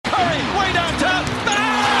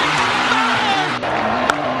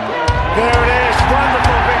There it is.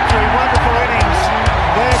 Wonderful victory. Wonderful innings.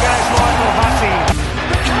 There goes Michael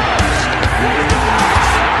Hussey.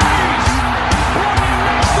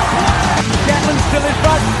 Gatlin's still in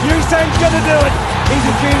front. Usain's going to do it. He's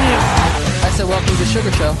a genius. I said welcome to the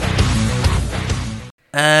Sugar Show.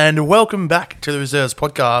 And welcome back to the Reserves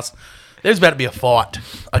podcast. There's about to be a fight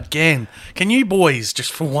again. Can you boys,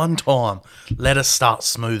 just for one time, let us start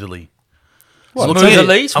smoothly? What, I'm looking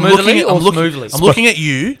smoothly? at- Smoothly or I'm looking- smoothly? I'm looking at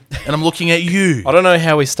you, and I'm looking at you. I don't know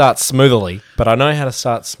how we start smoothly, but I know how to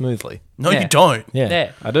start smoothly. No, Yeah. you don't. Yeah,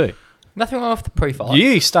 Yeah. I do. Nothing wrong with the pre-fight.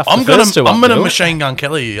 You stuffed I'm the gonna, first two I'm up, gonna Bill. Machine Gun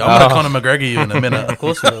Kelly you. I'm gonna Conor McGregor you in a minute. Of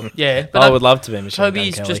course we will. Yeah, but I would love to be Machine Gun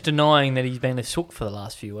Toby's Kelly. just denying that he's been a sook for the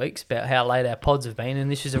last few weeks about how late our pods have been,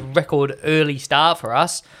 and this is a record early start for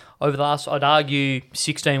us over the last, I'd argue,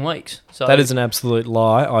 16 weeks. So That is an absolute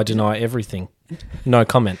lie. I deny everything. No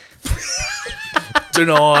comment.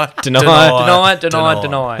 Deny.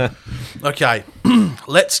 deny. Okay,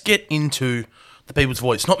 let's get into the people's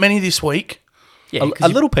voice. Not many this week. Yeah, A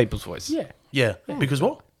little people's voice. Yeah, Yeah, because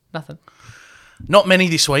what? nothing. Not many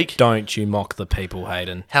this week. Don't you mock the people,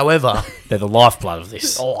 Hayden. However, They're the lifeblood of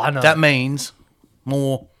this. Oh, I know. that means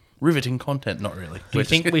more riveting content. Not really. Do you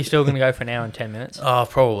think we're still going to go for an hour and 10 minutes? Oh,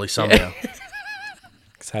 probably somehow.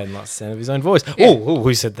 Because Hayden likes the sound of his own voice. Oh,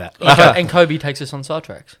 who said that? And Kobe takes us on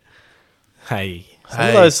sidetracks. Hey. Some Hey.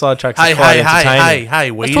 of those sidetracks Hey, are quite hey, hey, entertaining.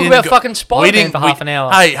 hey! We Let's talk didn't about go- fucking we Spider-Man didn't- for half an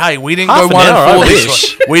hour. Hey, we didn't Half go an 1 hour, and 4 I this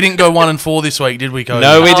wish. week. We didn't go 1 and 4 this week, did we, Cody?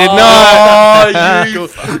 No, we did not. Oh,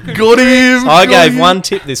 you got him. I got gave him. one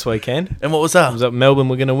tip this weekend. And what was It was that? that Melbourne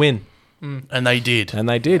were going to win. And they did. And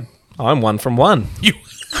they did. I'm 1 from 1. You,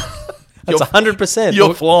 That's 100%.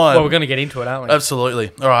 you're flying. Well, we're going to get into it, aren't we?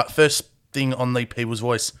 Absolutely. All right, first thing on the people's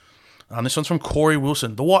voice. This one's from Corey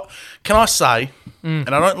Wilson. The what? Can I say? And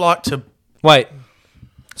I don't like to. Wait.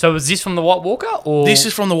 So was this from the White Walker? Or This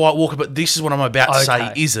is from the White Walker, but this is what I'm about to say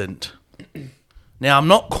Okay. isn't. Now I'm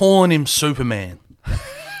not calling him Superman.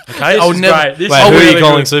 Okay, This I would is never. great. This Wait, is who are really you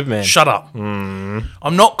calling good. Superman? Shut up.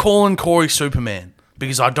 I'm not calling Corey Superman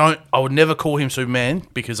because I would never call him Superman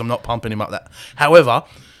because I'm not pumping him up that. However,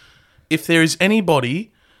 if there is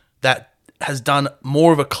anybody that has done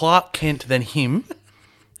more of a Clark Kent than him,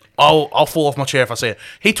 I'll fall off my chair if I see it.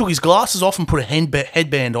 He took his glasses off and put a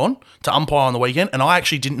headband on to umpire on the weekend, and I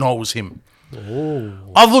actually didn't know it was him.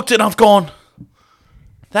 I've looked at it and I've gone,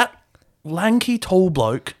 that lanky tall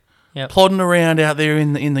bloke Yep. plodding around out there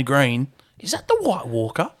in the green, is that the White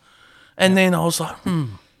Walker? And then I was like,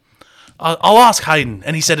 I'll ask Hayden,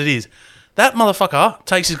 and he said it is. That motherfucker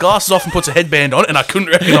takes his glasses off and puts a headband on, and I couldn't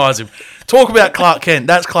recognise him. Talk about Clark Kent.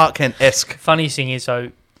 That's Clark Kent-esque. Funniest thing is,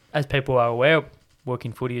 so as people are aware,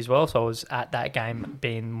 working footy as well, so I was at that game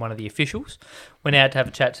being one of the officials. Went out to have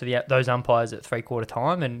a chat to those umpires at 3/4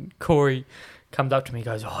 time, and Corey comes up to me and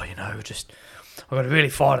goes, I've got to really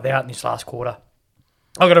fight it out in this last quarter.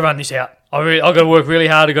 I've got to run this out. I've got to work really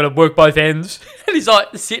hard. I've got to work both ends. And he's like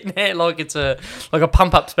sitting there like it's a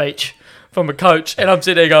pump-up speech from a coach. And I'm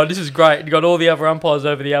sitting there going, this is great. And you got all the other umpires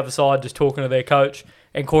over the other side just talking to their coach.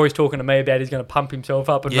 And Corey's talking to me about he's going to pump himself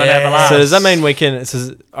up and run out of a Yeah. laugh. So does that mean we can...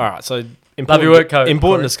 all right, so important, Love your work, Corey.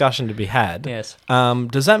 important discussion to be had. Yes.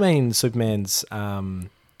 Does that mean Superman's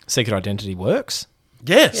secret identity works?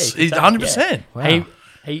 Yes, Yeah, he's 100%. Wow.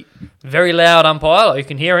 He very loud umpire, like you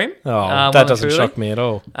can hear him. Oh, well that and doesn't truly. shock me at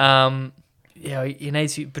all. He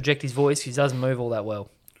needs to project his voice. He doesn't move all that well,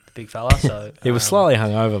 the big fella. So He was slightly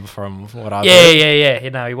hungover from what I've Yeah, heard. yeah.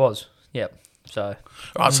 No, he was. Yep. So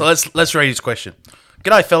Right, so let's read his question.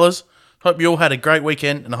 G'day, fellas. Hope you all had a great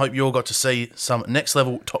weekend, and I hope you all got to see some next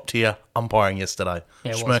level, top tier umpiring yesterday.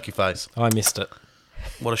 Yeah, it was. Smirky face. I missed it.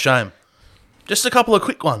 What a shame. Just a couple of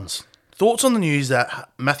quick ones. Thoughts on the news that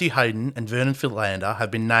Matthew Hayden and Vernon Philander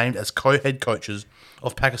have been named as co-head coaches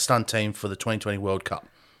of Pakistan team for the 2020 World Cup.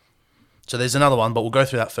 So there's another one, but we'll go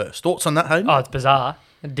through that first. Thoughts on that, Hayden? it's bizarre.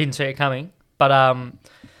 I didn't see it coming, but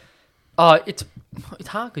it's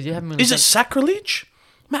hard because you haven't really. Is it sacrilege?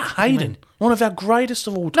 Matt Hayden, one of our greatest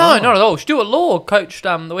of all No, time. not at all. Stuart Law coached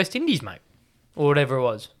the West Indies, mate, or whatever it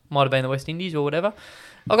was. Might have been the West Indies or whatever.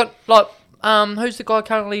 I got who's the guy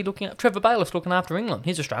currently looking at Trevor Bayliss looking after England?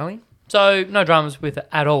 He's Australian. So no dramas with it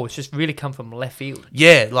at all. It's just really come from left field.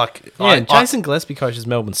 Yeah, like Yeah, and Jason Gillespie coaches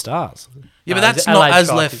Melbourne Stars. yeah, but No, that's the not Adelaide as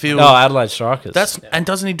Strikers. left field. Oh, Adelaide Strikers. And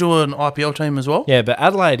doesn't he do an IPL team as well? Yeah, but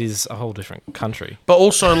Adelaide is a whole different country. But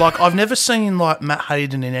also, like, I've never seen like Matt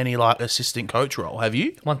Hayden in any like assistant coach role. Have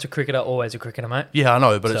you? Once a cricketer, always a cricketer, mate. Yeah, I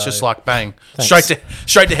know, but it's So- just like bang, Thanks.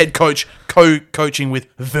 straight to head coach, coaching with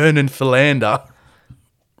Vernon Philander,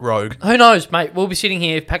 rogue. Who knows, mate? We'll be sitting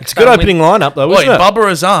here if It's Pakistan a good opening lineup, though, Wait, isn't it? Bubba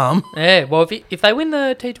Azam, Yeah, well, if they win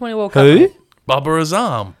the T20 World Cup, Who? mate, Bubba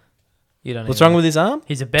Azam. You don't. What's even wrong know. with his arm?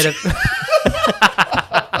 He's a better.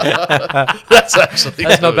 That's actually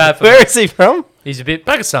That's not bad for Where me. is he from? He's a bit.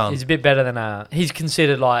 Pakistan. He's a bit better than. He's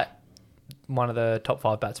considered like one of the top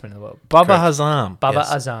 5 batsmen in the world. Baba Correct. Hazam. Baba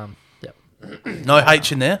Yes. Azam. Yep. No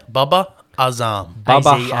H in there. Baba Azam. Baba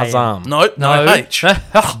A-Z-A-M. Hazam. No H.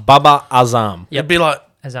 Baba Azam. It'd be like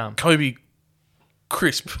Azam. Kobe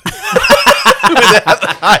Crisp without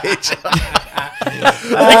the H.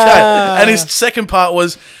 Okay. And his second part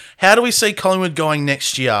was, how do we see Collingwood going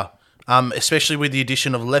next year, especially with the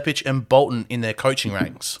addition of Lepich and Bolton in their coaching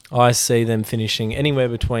ranks? I see them finishing anywhere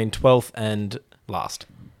between 12th and last.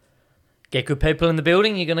 Get good people in the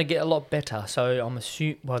building, you're going to get a lot better. So I'm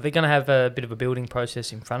assuming, well, they're going to have a bit of a building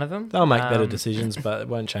process in front of them. They'll make better decisions, but it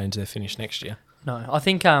won't change their finish next year. No, I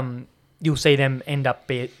think you'll see them end up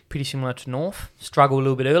pretty similar to North. Struggle a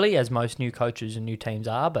little bit early, as most new coaches and new teams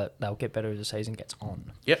are, but they'll get better as the season gets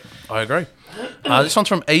on. Yep, I agree. This one's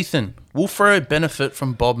from Ethan. Will Freo benefit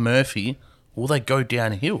from Bob Murphy? Will they go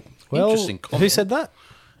downhill? Well, Interesting comment. who said that?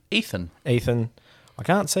 Ethan. Ethan. I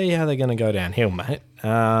can't see how they're going to go downhill, mate.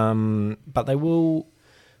 But they will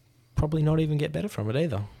probably not even get better from it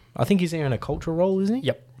either. I think he's there in a cultural role, isn't he?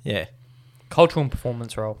 Yep. Yeah. Cultural and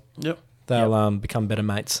performance role. Yep. They'll become better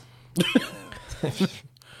mates.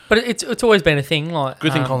 But it's always been a thing. Like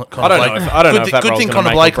Good thing Connor I don't know Blake- if- I don't know good if that good role's thing gonna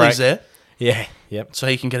Connor make or Blakely's break. there, Yeah. Yep. so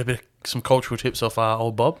he can get a bit of some cultural tips off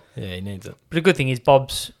old Bob. Yeah, he needs it. But the good thing is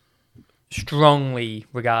Bob's strongly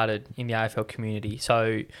regarded in the AFL community.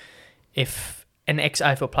 So if an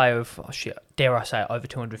ex-AFL player of, dare I say, over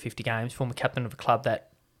 250 games, former captain of a club that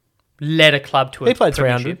led a club to a He played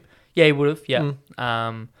premiership. 300. Yeah, he would have, yeah.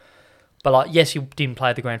 But like, yes, he didn't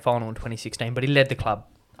play the grand final in 2016, but he led the club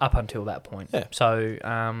up until that point. Yeah. So,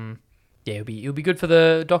 yeah, it'll be good for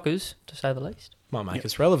the Dockers, to say the least. Might make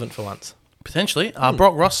us relevant for once. Potentially.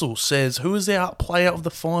 Brock Russell says, who is our player of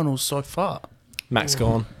the finals so far? Max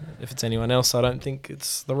gone. If it's anyone else, I don't think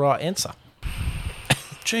it's the right answer.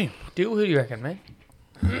 Gee. Dill, who do you reckon, mate?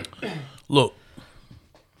 Look,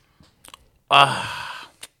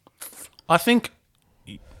 I think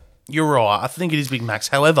you're right. I think it is Big Max.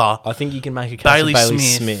 However, I think you can make a case Bailey of Bailey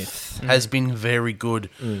Smith, Smith. has been very good.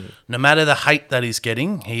 No matter the hate that he's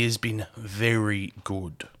getting, he has been very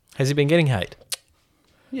good. Has he been getting hate?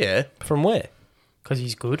 Yeah. From where? Because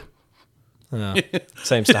he's good. Oh,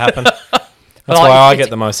 seems to happen. But That's like, why I it's- get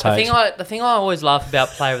the most hate. The thing I always laugh about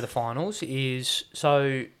player of the finals is,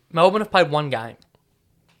 so Melbourne have played one game.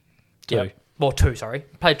 Two. Yep. Well, two, sorry.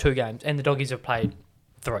 Played 2 games, and the Doggies have played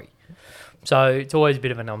 3. So it's always a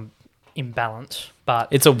bit of an imbalance. But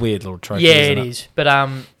It's a weird little trophy. yeah, isn't it is. But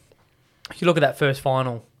if you look at that first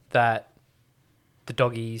final that the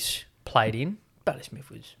Doggies played in, Bailey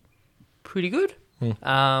Smith was pretty good.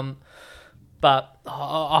 But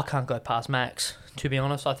I can't go past Max, to be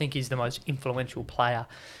honest. I think he's the most influential player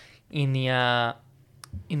in the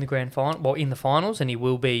grand final, well, in the finals, and he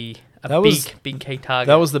will be a big key target.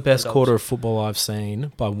 That was the for best Dogs. quarter of football I've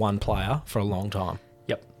seen by one player for a long time.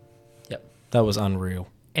 Yep. That was unreal.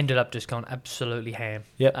 Ended up just going absolutely ham.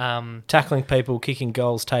 Yep. Um. Tackling people, kicking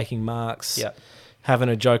goals, taking marks, Yep. having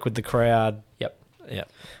a joke with the crowd. Yep.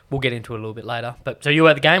 Yep. We'll get into it a little bit later. But so you were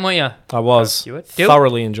at the game, weren't you? I was. You were? Dill?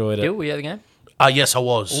 Thoroughly enjoyed it. Dill, were you at the game? Yes, I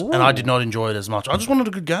was. And I did not enjoy it as much. I just wanted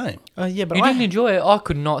a good game. Yeah, but You didn't enjoy it. I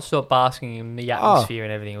could not stop basking in the atmosphere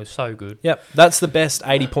and everything. It was so good. Yep, that's the best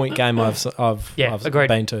 80-point game I've Yeah, I've agreed.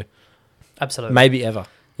 been to. Absolutely. Maybe ever.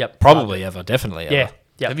 Yep. Probably ever. Definitely ever. Yeah.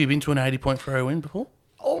 Yep. Have you been to an 80-point Freo win before?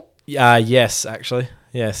 Yes, actually.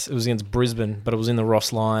 Yes, it was against Brisbane, but it was in the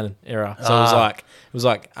Ross Lyon era. So it was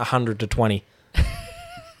like 100 to 20.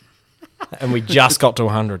 And we just got to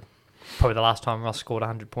 100. Probably the last time Ross scored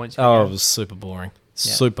 100 points. in a Oh, game. it was super boring.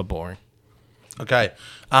 Yeah. Super boring. Okay.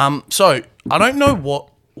 So, I don't know what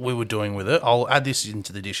we were doing with it. I'll add this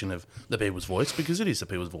into the edition of The People's Voice because it is The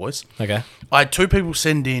People's Voice. Okay. I had 2 people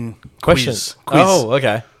send in Questions. quiz Oh,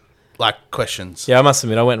 okay. like questions. Yeah, I must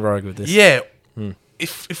admit, I went rogue with this. Yeah.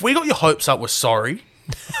 If we got your hopes up, we're sorry.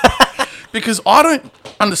 Because I don't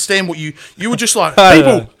understand what you were just like, I don't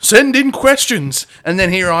know. people, send in questions. And then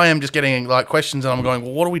here I am just getting like questions and I'm going,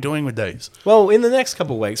 well, what are we doing with these? Well, in the next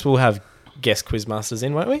couple of weeks, we'll have guest quizmasters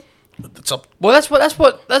in, won't we? It's up. Well, that's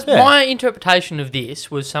Yeah. my interpretation of this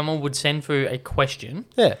was someone would send through a question,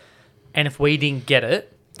 Yeah. and if we didn't get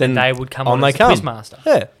it, Then then they would come on on they as the come. quizmaster.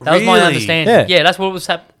 Yeah. That was my Really? understanding. Yeah. Yeah, that's what was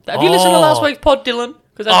happening. Have you listened to last Oh. week's pod, Dylan?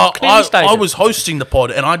 Because that's clearly stated. I was hosting the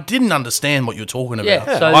pod and I didn't understand what you were talking about. Yeah.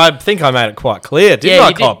 Yeah, So- I think I made it quite clear, didn't Yeah, I,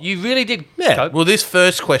 you Cobb? did. You really did. Yeah. Cope. Well, this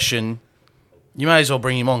first question, you may as well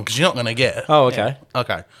bring him on because you're not going to get it. Oh, okay.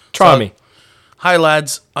 Okay. Try So, me. Hey,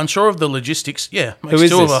 lads. Unsure of the logistics. Yeah, makes Who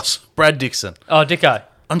is 2 of this? us. Brad Dixon. Oh, Dicko.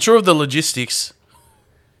 Unsure of the logistics.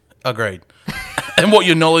 Agreed. And what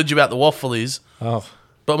your knowledge about the waffle is. Oh,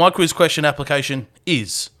 But my quiz question application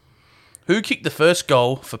is: who kicked the first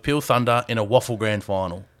goal for Peel Thunder in a waffle grand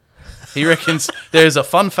final? He reckons there's a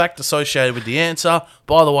fun fact associated with the answer.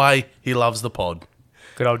 By the way, he loves the pod.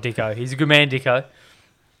 Good old Dicko. He's a good man, Dicko.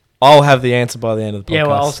 I'll have the answer by the end of the podcast. Yeah,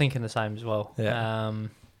 well, I was thinking the same as well. Yeah.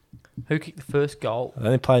 Who kicked the first goal? They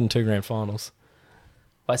only played in 2 grand finals.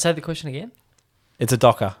 Wait, say the question again. It's a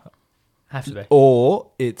Docker. Have to be. Or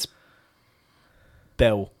it's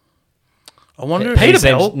Bell. I wonder Peter if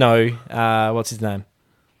Bell? No, what's his name?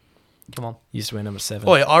 Come on. Used to wear number 7.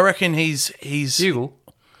 Oh, yeah, I reckon he's. Google.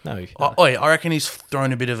 No. I reckon he's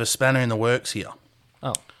thrown a bit of a spanner in the works here.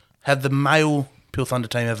 Oh. Had the male Peel Thunder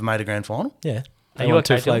team ever made a grand final? Yeah. Are They you won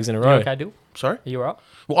okay, 2 flags in a Dylan? row. You okay, Dill? Sorry. Are you all right?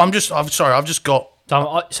 Well, I'm sorry. I've just got.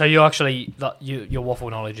 So you actually, your waffle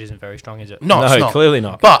knowledge isn't very strong, is it? No, it's No, not. clearly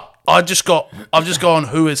not. But I've just gone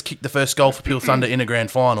who has kicked the first goal for Peel Thunder in a grand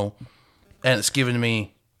final, and it's given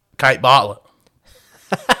me Kate Bartlett.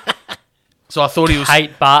 So I thought he was.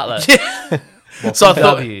 Kate Bartlett. So I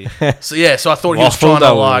thought. W. So I thought he was Waffle trying to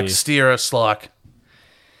W. like steer us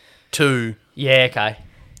to. Yeah, okay.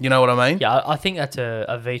 You know what I mean? Yeah, I think that's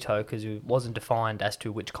a veto because it wasn't defined as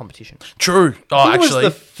to which competition. True. Oh, Who was actually,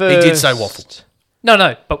 the he did say first- waffle.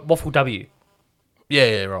 No, but Waffle W.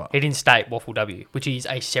 Yeah, right. He didn't state Waffle W, which is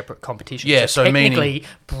a separate competition. Yeah, so meaning- technically,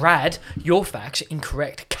 Brad, your facts are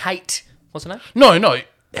incorrect. Kate, what's her name? No,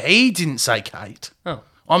 he didn't say Kate. Oh.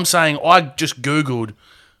 I'm saying I just googled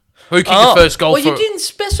who kicked the first goal well, for. you didn't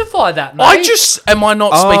specify that, mate. Am I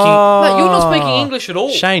not speaking? Mate, you're not speaking English at all.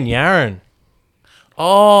 Shane Yaron.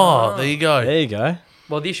 Oh, there you go. There you go.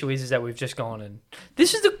 Well, the issue is that we've just gone and...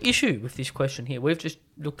 This is the issue with this question here. We've just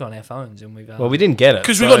looked on our phones and we've... Well, we didn't get it.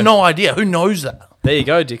 Because so we got no idea. Who knows that? There you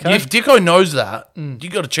go, Dicko. If Dicko knows that, you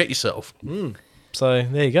got to check yourself. So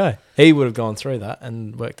there you go. He would have gone through that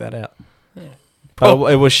and worked that out.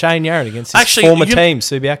 But it was Shane Yaron against his Actually, former you- team,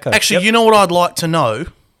 Subiaco. Actually, you know what I'd like to know?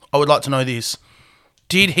 I would like to know this.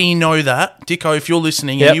 Did he know that? Dicko, if you're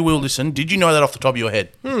listening, Yep. and you will listen, did you know that off the top of your head?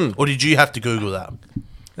 Or did you have to Google that?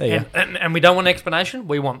 There you go. And we don't want an explanation.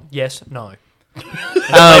 We want yes, no. Leave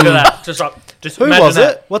it at that. Just Who imagine was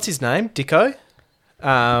that. it? What's his name? Dicko?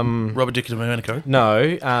 Robert Dicko Domenico?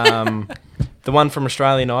 No. The one from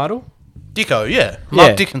Australian Idol? Dicko, yeah. Mark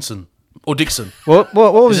Yeah. Dickinson. Or Dixon. What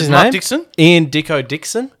was Is his it Mark name? Dixon? Ian Dicko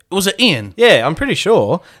Dixon? Was it Ian? Yeah, I'm pretty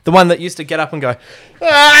sure. The one that used to get up and go,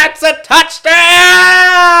 "That's a touchdown!"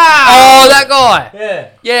 Oh, that guy. Yeah.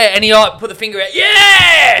 Yeah, and he like put the finger out.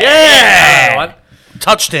 Yeah! Yeah! Right.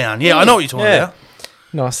 Touchdown. Yeah, I know what you're talking Yeah. about.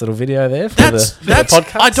 Nice little video there for That's the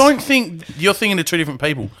podcast. I don't think you're thinking of two different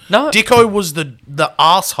people. No. Dicko was the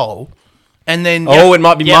asshole, and then Oh, it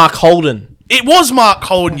might be Yeah. Mark Holden. it was Mark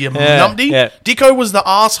Holden, you Yeah, numpty. yeah. Dicko was the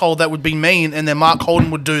asshole that would be mean, and then Mark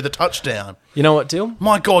Holden would do the touchdown. You know what, Dill?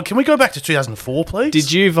 My God, can we go back to 2004, please?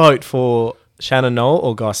 Did you vote for Shannon Knoll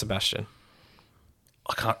or Guy Sebastian?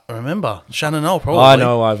 I can't remember. Shannon Knoll, probably. I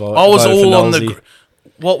know I voted. I was voted for all on the. Knowlesy.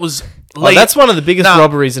 What was? Oh, that's one of the biggest Nah.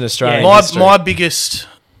 robberies in Australian Yeah. history. My biggest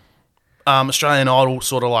Australian Idol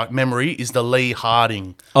sort of like memory is the Lee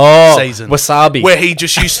Harding season. Wasabi. Where he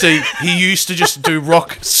just used to just do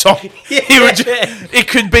rock song. He would it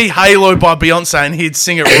could be Halo by Beyonce and he'd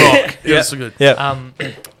sing it rock. It was so good. Yeah.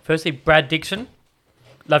 Firstly, Brad Dixon.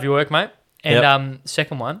 Love your work, mate. And Yep.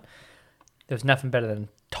 second one, there was nothing better than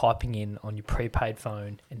typing in on your prepaid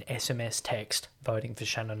phone an SMS text voting for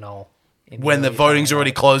Shannon Knoll. When the early voting's phone.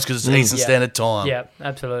 already closed because it's Eastern Yeah. Standard Time. Yeah,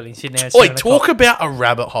 absolutely. Sitting there at Oi, 7 talk o'clock. about a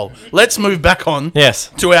rabbit hole. Let's move back on Yes.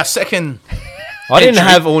 to our second. I didn't entry.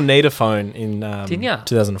 have or need a phone in Didn't ya?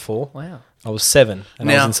 2004. Wow. I was 7 and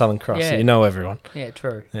I Now- was in Southern Cross. So Yeah. you know everyone. Yeah,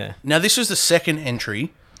 true. Yeah. Now, this was the second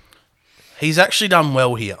entry. He's actually done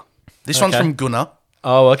well here. This one's Okay. from Gunnar.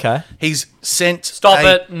 Oh, okay. He's sent. Stop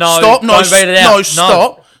it. No, Stop. No. don't read it out. No. No.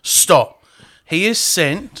 Stop. Stop. He has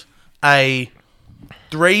sent a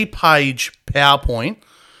 3-page PowerPoint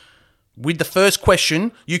with the first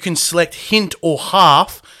question. You can select hint or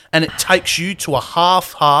half, and it takes you to a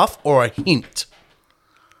half or a hint.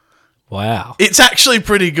 Wow. It's actually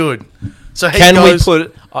pretty good. So he Can goes, we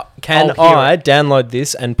put? Can I'll hear I download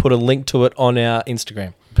this and put a link to it on our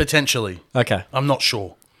Instagram? potentially? Okay, I'm not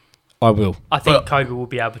sure, I will. I think But- Kobe will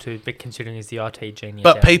be able to, but considering he's the IT genius.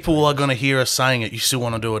 but out. people are going to hear us saying it. You still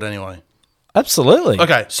want to do it anyway. Absolutely.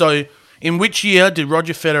 Okay, so in which year did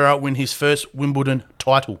Roger Federer win his first Wimbledon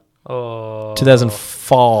title? Oh.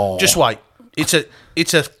 2004. Just wait. It's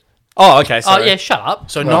a Oh, okay. Oh, Sorry. yeah, shut up.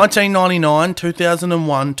 So 1999,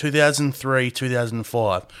 2001, 2003,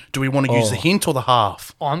 2005. Do we want to use the hint or the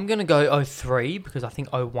half? I'm going to go 03 because I think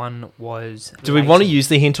 01 was. Do we want to use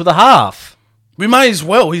the hint or the half? We may as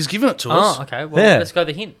well. He's given it to us. Oh, okay. Well, Yeah. let's go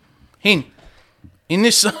the hint. Hint. In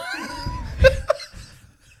this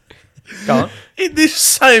Go on. in this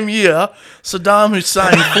same year, Saddam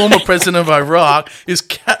Hussein, former president of Iraq, is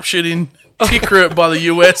captured in Tikrit by the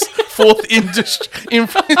US 4th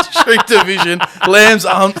Infantry Division.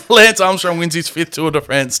 Lance Armstrong wins his 5th Tour de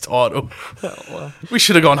France title. We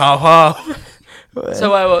should have gone half-half.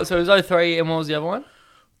 So, so it was 03, and what was the other one?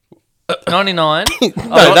 99.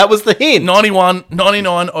 No, that was the hint. 91,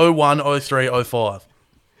 99, 01, 03, 05.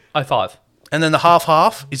 05. And then the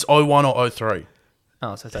half-half is 01 or 03.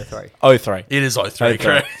 Oh, so it's 03. 03. It is 03,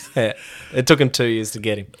 correct. Yeah. It took him 2 years to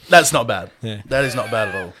get him. That's not bad. Yeah. That is not bad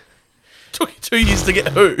at all. Took you 2 years to get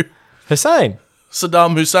who? Hussein.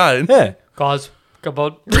 Saddam Hussein. Yeah. Guys, come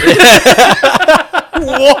on.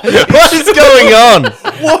 What? What is going on?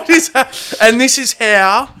 What is that? And this is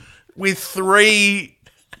how, with 3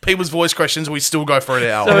 people's voice questions, we still go for an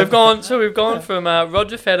hour. So we've gone from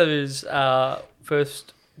Roger Federer's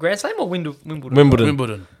first Grand Slam or Wimbledon?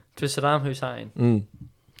 Wimbledon. To Saddam Hussein.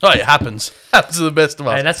 Oh, it happens. Happens to the best of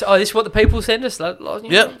us. And that's this is what the people send us.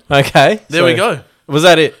 Yep. Okay. There we go. Was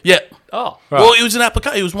that it? Yeah. Oh, Well, it was an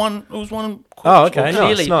application. It was one. Oh, okay.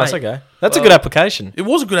 clearly, Nice. mate. Okay. That's a good application. It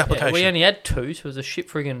was a good yeah, application. we only had 2, so it was a shit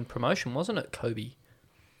friggin' promotion, wasn't it, Kobe?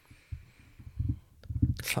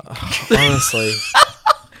 Honestly.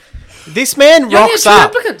 This man You only rocks had 2 up.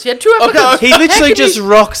 applicants. You had 2 applicants. He literally just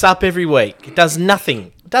rocks up every week. Does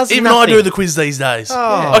nothing. Even nothing. I do the quiz these days.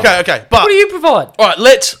 Oh. Okay. But What do you provide? all right,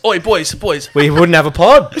 let's. Oi, boys, We wouldn't have a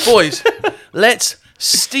pod. boys. Let's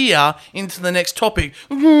steer into the next topic.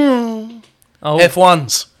 Oh,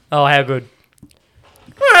 F1s. oh, how good.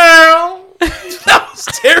 That was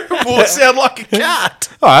terrible. It sounded like a cat.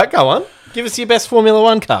 All right, go on. Give us your best Formula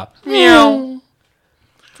One car. Meow.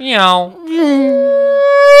 Meow.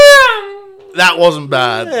 That wasn't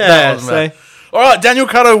bad. Yeah, That wasn't bad. see. All right, Daniel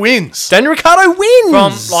Ricciardo wins. Daniel Ricciardo wins.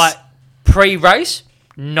 From like pre-race,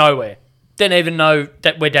 nowhere. Didn't even know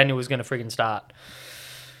where Daniel was going to friggin' start.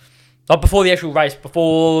 Like before the actual race,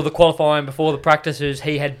 before the qualifying, before the practices,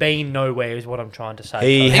 he had been nowhere. Is what I'm trying to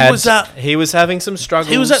say. He was having some struggles.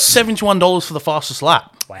 He was at $71 for the fastest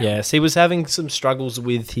lap. Wow. Yes, he was having some struggles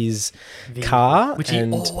with his car, which he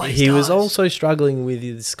and always he was does. also struggling with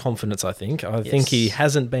his confidence. I think Yes. he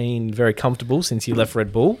hasn't been very comfortable since he left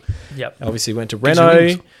Red Bull. Yep. Obviously, went to Gives you Renault.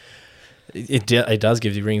 rings. It does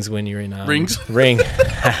give you rings when you're in Rings? ring. What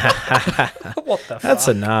the fuck? That's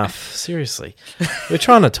enough. Seriously, we're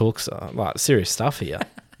trying to talk like serious stuff here.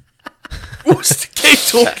 Keep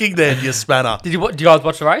talking then, you spanner. Did you guys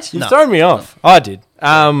watch the race? You've No. thrown me off. I did.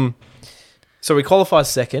 So we qualified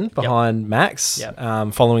second behind Max,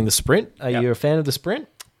 Yep. following the sprint. Are Yep. you a fan of the sprint?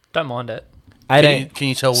 Don't mind it. Can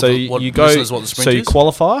you tell So what you go. listeners what the sprint So you is?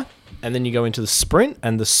 qualify, and then you go into the sprint,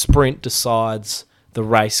 and the sprint decides the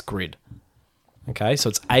race grid. Okay, so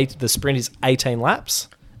it's 8. The sprint is 18 laps,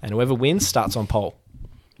 and whoever wins starts on pole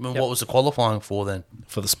Well, what was the qualifying for then?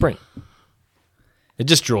 for the sprint. It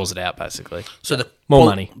just draws it out, basically. So the More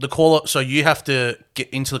money. So you have to get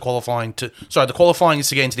into the qualifying to. Sorry, the qualifying is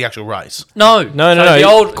to get into the actual race. No. No. So the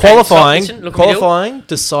old Qualifying. listen, look at me, Dill. Qualifying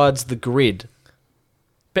decides the grid.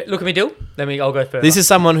 But look at me, Dill. I'll go further. This is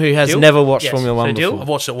someone who has Dill? never watched Yes. Formula So One Dill? before. I've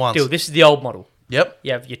watched it once. Dill, this is the old model. Yep.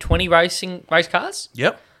 You have your 20 race cars.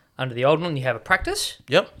 Yep. Under the old one, you have a practice.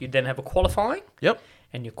 Yep. You then have a qualifying. Yep.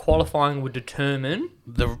 And your qualifying would determine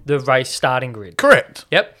The the race starting grid. correct.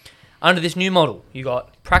 Yep. Under this new model, you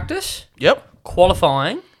got practice, Yep.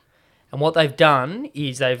 qualifying, and what they've done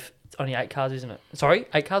is they've only 8 cars, isn't it? Sorry,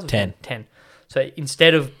 8 cars. Or 10. 10. So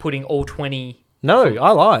instead of putting all 20, No, I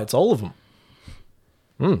lie. It's all of them.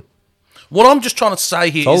 What I'm just trying to say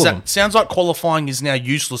here all is of that them. it sounds like qualifying is now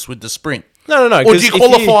useless with the sprint. No. Or 'cause do you if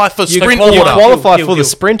qualify for you sprint qualify, order? qualify Dill, for the Dill.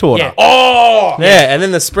 sprint order. Yeah. Oh, Yeah, and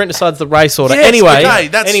then the sprint decides the race order. Yes, anyway, okay,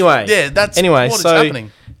 that's what is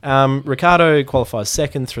happening. Ricardo qualifies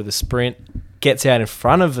second through the sprint, gets out in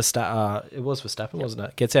front of Verstappen. It was Verstappen, wasn't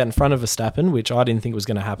it? Gets out in front of Verstappen, which I didn't think was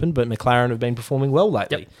going to happen, but McLaren have been performing well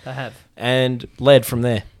lately, Yep, they have. and led from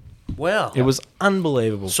there. Wow. It was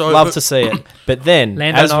unbelievable. So- Love to see it. But then,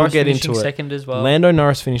 Lando as we'll Norris get finishing into it, second as well. Lando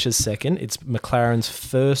Norris finishes second. It's McLaren's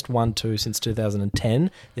first 1-2 since 2010,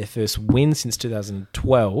 their first win since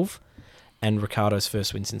 2012, and Ricciardo's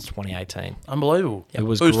first win since 2018. Unbelievable. It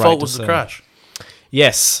was Whose great fault to was the see. crash?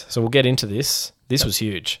 Yes, so we'll get into this. This was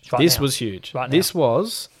huge. Right This now. was huge. Right now. This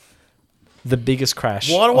was the biggest crash.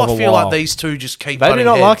 Why do of I a feel while. like these two just keep They do butting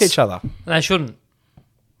not like heads? each other. And they shouldn't.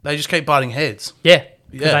 They just keep butting heads. Yeah,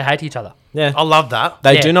 because Yeah. they hate each other. Yeah. I love that.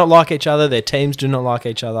 They Yeah. do not like each other. Their teams do not like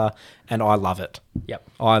each other, and I love it. Yep.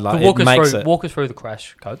 I love So it. Makes it. walk us through the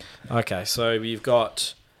crash, Cope. Okay, so you've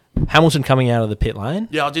got Hamilton coming out of the pit lane,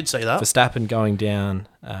 Yeah, I did see that. Verstappen going down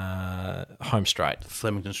home straight.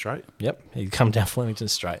 Flemington Straight. Yep, he'd come down Flemington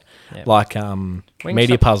straight, Yep. like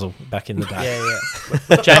Media Wingstop. Puzzle back in the day. Yeah,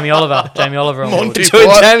 yeah. Jamie Oliver on board. Monty Doing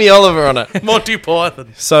Python. Jamie Oliver on it. Monty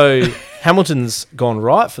Python. So Hamilton's gone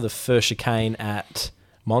right for the first chicane at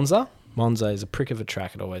Monza. Monza is a prick of a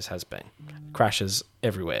track. It always has been. Crashes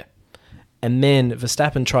everywhere. And then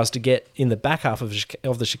Verstappen tries to get in the back half of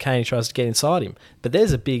the chicane. He tries to get inside him. But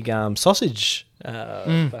there's a big sausage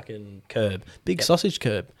fucking curb. Big sausage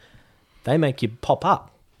curb. They make you pop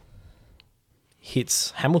up.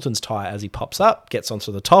 Hits Hamilton's tyre as he pops up. Gets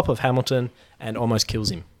onto the top of Hamilton and almost kills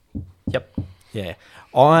him. Yep. Yeah.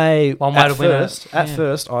 One way to win it. At Yeah.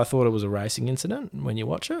 first, I thought it was a racing incident when you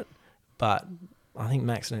watch it. But I think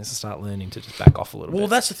Max needs to start learning to just back off a little Well, bit.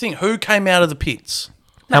 that's the thing. Who came out of the pits?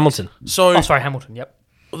 Hamilton. So Oh, sorry, Hamilton. Yep.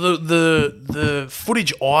 the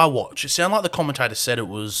footage I watched, it sounded like the commentator said it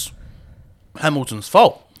was Hamilton's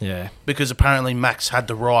fault Yeah. because apparently Max had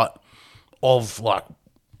the right of like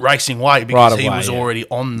racing way because Right of he way, was yeah. already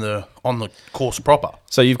on the course proper.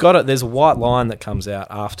 So you've got it. There's a white line that comes out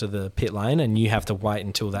after the pit lane, and you have to wait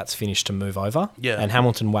until that's finished to move over. Yeah. And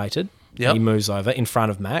Hamilton waited. Yep. He moves over in front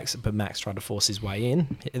of Max, but Max tried to force his way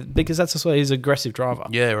in because that's the sort. He's an aggressive driver.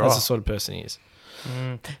 Yeah, right. That's the sort of person he is.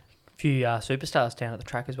 Few superstars down at the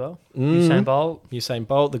track as well. Mm. Usain Bolt. Usain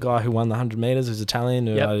Bolt, the guy who won the 100 meters, who's Italian.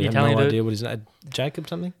 Who Yep, I the have Italian no dude. idea what his name. Jacob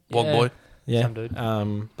something. Blog Yeah. boy. Yeah. Some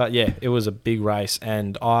dude. But yeah, it was a big race,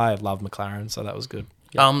 and I love McLaren, so that was good.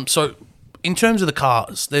 So in terms of the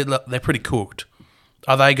cars, they're pretty cooked.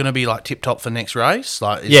 Are they going to be like tip top for next race?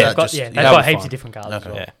 Like, is Yeah, that They've got, just, they've that'll got be heaps fine. of different cars as Okay.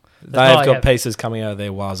 well. Yeah. That's They've why, got yeah. pieces coming out of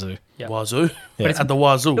their wazoo. Yep. Wazoo. But it's At the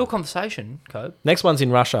Wazoo. Little conversation, Cope. Next one's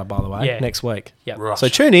in Russia, by the way, Yeah. next week. Yep. Right. So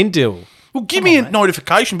tune in, Dill. Well, give me a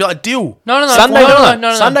notification. Be like, deal. No. Sunday no, night.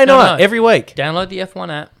 no, Sunday no, night, no. every week. Download the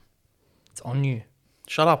F1 app. It's on you.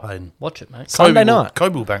 Shut up, Hayden. Watch it, mate. Sunday night.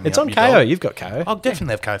 Kobe will bang me It's up, on you KO. dog. You've got KO. I'll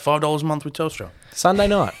definitely have KO. $5 a month with Telstra. Sunday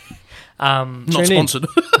night. Not Tune in. sponsored.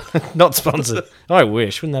 Not sponsored. I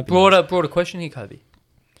wish. Wouldn't that be nice? Broader question here, Kobe.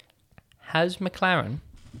 Has McLaren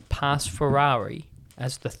passed Ferrari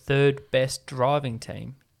as the third best driving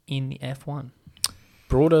team in the F1?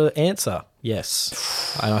 Broader answer,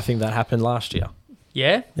 yes. And I think that happened last year.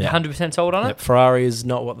 Yeah? Yeah. 100% sold on Yep, it? Ferrari is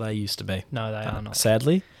not what they used to be. No, they are not.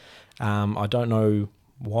 Sadly. I don't know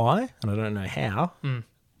why, and I don't know how, Mm.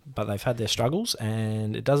 but they've had their struggles,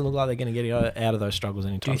 and it doesn't look like they're going to get out of those struggles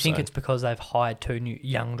anytime Do you think soon. it's because they've hired two new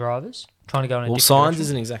young drivers trying to go in a Well, different Sainz direction?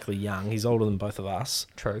 isn't exactly young. He's older than both of us,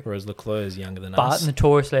 True. whereas Leclerc is younger than But us.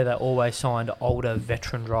 notoriously, they always signed older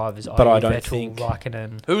veteran drivers. But I don't Vettel, think-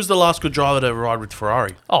 Raikkonen. Who was the last good driver to ride with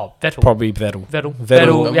Ferrari? Oh, Vettel. Probably Vettel. Vettel.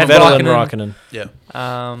 Vettel, yeah, Vettel and Raikkonen. Raikkonen.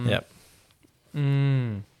 Yeah. Yep.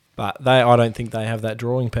 Mm, But I don't think they have that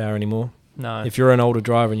drawing power anymore. no. If you're an older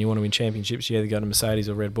driver and you want to win championships, you either go to Mercedes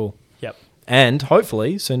or Red Bull. Yep. And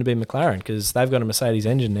hopefully soon to be McLaren, because they've got a Mercedes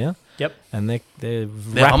engine now, Yep. and they're They're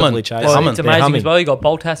rapidly humming. chasing. They're humming. It's They're amazing humming. as well. You got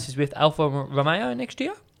Bottas is with Alfa Romeo next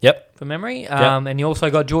year, Yep. from memory. And you also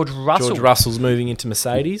got George Russell. George Russell's moving into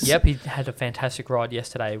Mercedes. Yep, he had a fantastic ride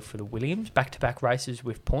yesterday for the Williams, back-to-back races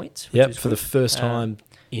with points. Which Yep, is for the good. first time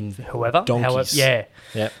in However, donkeys. yeah.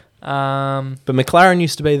 Yep. But But McLaren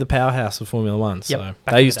used to be the powerhouse of Formula One, so back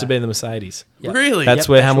they in the used to day. be the Mercedes. Yep. Really? That's Yep,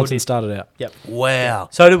 where they sure Hamilton did. started out. Yep. Wow.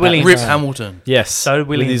 So did Williams. Rip Hamilton. Yes. So did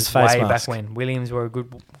with Williams his face way mask. back when. Williams were a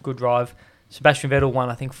good drive. Sebastian Vettel won,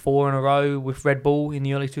 I think, 4 in a row with Red Bull in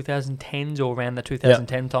the early 2010s or around the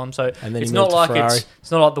 2010 time. So And then he it's moved not to like Ferrari.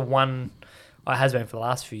 it's not like the one it has been for the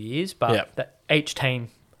last few years, but Yep. that each team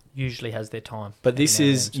usually has their time. But this every now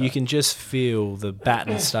and is, then, you so- can just feel the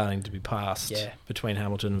baton starting to be passed Yeah. between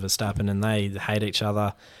Hamilton and Verstappen, and they hate each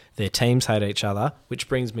other. Their teams hate each other, which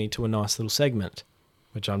brings me to a nice little segment,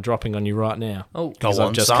 which I'm dropping on you right now. Oh, Go Because on,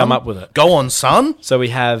 I've just son. come up with it. Go on, son. So we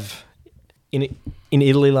have in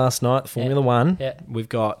Italy last night, Formula One. Yeah. We've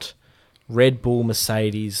got Red Bull,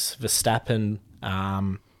 Mercedes, Verstappen,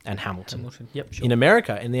 and Hamilton. Hamilton. Yep, sure. In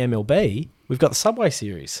America, in the MLB, we've got the Subway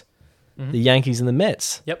Series. Mhm. The Yankees and the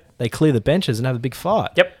Mets. Yep. They clear the benches and have a big fight.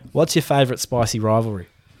 Yep. What's your favourite spicy rivalry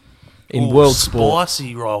in Ooh, world sport?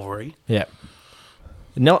 Spicy rivalry. Yeah.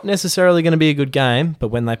 Not necessarily going to be a good game, but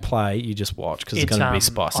when they play, you just watch because it's going to be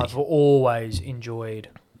spicy. I've always enjoyed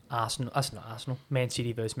Arsenal. Us not Arsenal. Man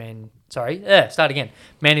City versus Man. Sorry. Yeah. Start again.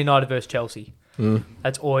 Man United versus Chelsea.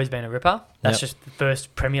 That's always been a ripper. That's Yep. just the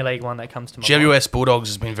first Premier League one that comes to my mind. GWS Bulldogs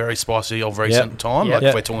has been very spicy of recent time. Yep. Like Yep.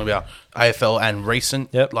 if we're talking about AFL and recent,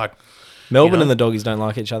 Yep. like Melbourne You know? and the Doggies don't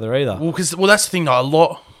like each other either. well, that's the thing. Though,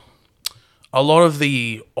 a lot of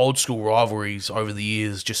the old school rivalries over the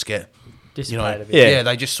years just get Dissipated a bit. Yeah. yeah,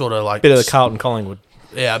 they just sort of like Bit of the Carlton Collingwood.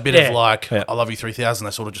 yeah, a bit Yeah. of like Yeah. I love you 3000.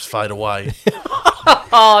 They sort of just fade away.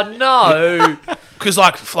 Oh no! Because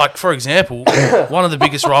like for example, one of the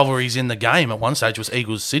biggest rivalries in the game at one stage was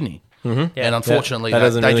Eagles Sydney, Yeah. and unfortunately That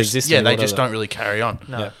doesn't they really just exist they anymore, just does it? don't really carry on.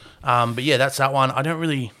 No. But yeah, that's that one. I don't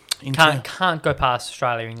really Can't go past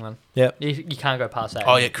Australia, England. Yep. You can't go past that.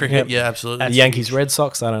 Oh yeah, cricket. Yep. Yeah, absolutely. The Yankees, Red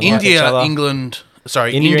Sox, they don't like each India, other. England.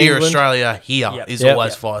 Sorry, India, India, England. Australia here Yep. is Yep.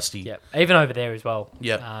 always Yep. feisty. Yep. Even over there as well.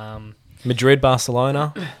 Yep. Madrid,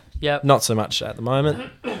 Barcelona. Yep. Not so much at the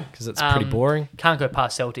moment because it's pretty boring. Can't go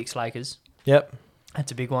past Celtics, Lakers. Yep.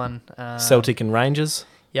 That's a big one. Celtic and Rangers.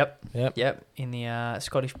 Yep. Yep. Yep. In the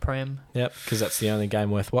Scottish Prem. Yep. Because that's the only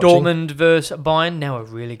game worth watching. Dortmund versus Bayern. Now we're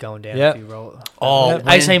really going down. Yep. If you roll. Oh, Yep.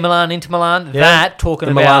 when- AC Milan, Inter Milan. Yeah. That talking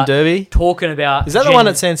The about Milan Derby. Talking about. Is that the one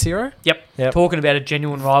at San Siro? Yep. Yep. Talking about a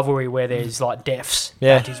genuine rivalry where there's like deaths.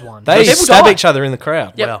 Yeah. That is one. They People stab die. each other in the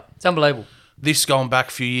crowd. Yep. Wow. It's unbelievable. This going back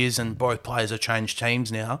a few years, and both players have changed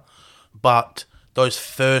teams now. But those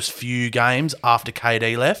first few games after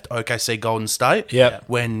KD left, OKC Golden State, Yep.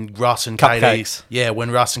 when Russ and Cupcakes. KD,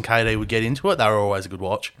 when Russ and KD would get into it, they were always a good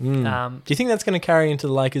watch. Do you think that's going to carry into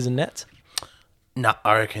the Lakers and Nets? No,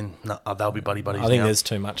 I reckon they'll be buddies. I think now. there's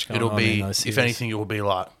too much going It'll on be, in those if series. anything, it will be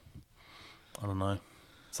like, I don't know.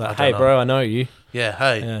 It's like, I hey, don't bro, I know you. Yeah,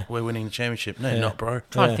 hey, Yeah. we're winning the championship. No, Yeah. you're not, bro.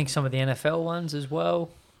 Trying Yeah. to think some of the NFL ones as well.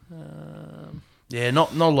 Yeah,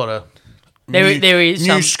 not a lot of. There is new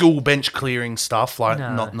some- school bench clearing stuff. Like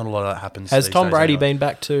No. not a lot of that happens. Has these Tom days Brady anyway. been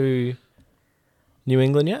back to New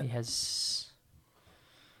England yet? He has.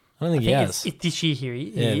 I don't think I he think has. it's this year here.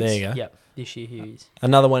 He Yeah, is. there you go. Yep. This year here he is.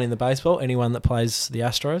 Another one in the baseball. Anyone that plays the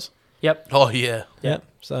Astros. Yep. Oh yeah. Yep.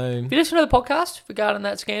 So Have you listened to the podcast regarding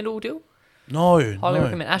that scandal deal? No. Highly no,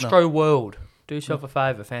 recommend. no. Astro World. Do yourself a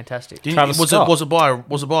favour. Fantastic. Didn't- was Scott. it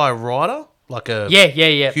by a writer, like a Yeah.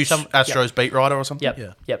 Houston Some- Astros beat writer or something? Yep.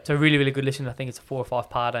 Yeah. Yep. So really, really good listen. I think it's a 4 or 5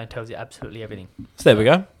 parter and tells you absolutely everything. So there we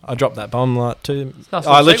go. I dropped that bomb like two. nice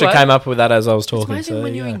I little literally segue. came up with that as I was It's talking. amazing So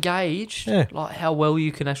when you're yeah. engaged, Yeah. like how well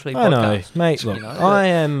you can actually I know, podcast. mate. You Look, know, I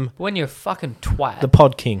am when you're a fucking twat, the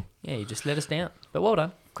pod king. yeah, you just let us down. But well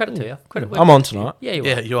done. Credit to you. Credit. I'm on tonight. Yeah, you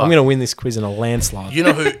Yeah, are. you are. I'm going to win this quiz in a landslide. You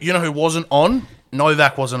know who wasn't on?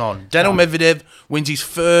 Novak wasn't on. Daniel Medvedev wins his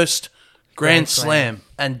first Grand Grand Slam,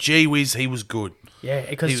 and gee whiz, he was good. Yeah,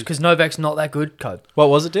 He was- because Novak's not that good, Cope. What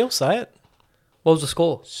was it, Dill? Say it. What was the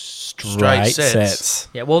score? Straight sets.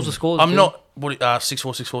 Yeah, what was the score? I'm not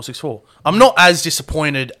 6-4, 6-4, 6-4. I'm not as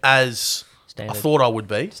disappointed as Standard. I thought I would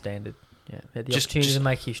be. Standard. Yeah, he had the Just- opportunity just- to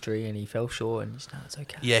make history, and he fell short. And no, it's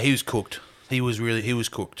okay. Yeah, he was cooked. He was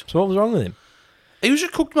cooked. So what was wrong with him? He was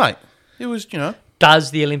just cooked, mate. It was,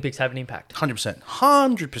 Does the Olympics have an impact? 100%.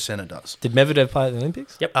 100% it does. Did Medvedev play at the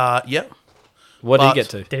Olympics? Yep. Yeah. What did he But- get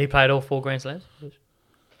to? Did he play at all 4 Grand Slams?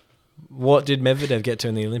 What did Medvedev get to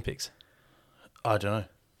in the Olympics? I don't know.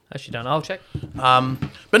 Actually, don't know. I'll check.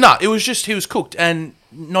 But no, it was just he was cooked, and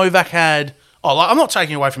Novak had. Oh, like, I'm not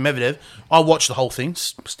taking away from Medvedev. I watched the whole thing,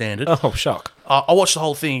 standard. Oh, shock. I watched the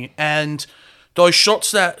whole thing, and those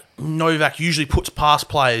shots that Novak usually puts past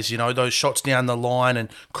players, those shots down the line and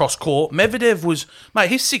cross court. Medvedev was, mate,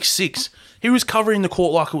 he's 6'6". He was covering the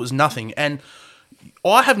court like it was nothing, and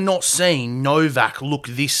I have not seen Novak look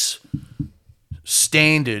this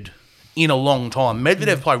standard in a long time.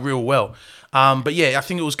 Medvedev played real well. But yeah, I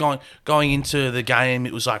think it was going into the game,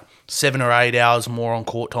 it was like 7 or 8 hours more on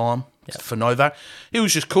court time for Novak. He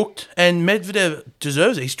was just cooked, and Medvedev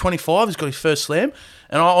deserves it. He's 25, he's got his first slam,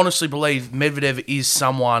 and I honestly believe Medvedev is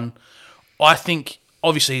someone, I think,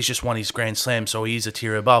 obviously he's just won his Grand Slam, so he is a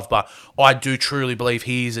tier above, but I do truly believe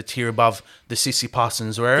he is a tier above the Tsitsipas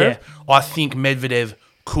and Zverev. Yeah. I think Medvedev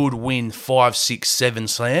could win 5, 6, 7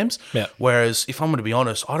 slams. Yeah. Whereas, if I'm going to be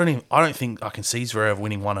honest, I don't think I can see Zverev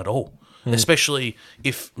winning one at all. Especially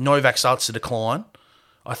if Novak starts to decline.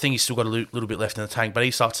 I think he's still got a little bit left in the tank, but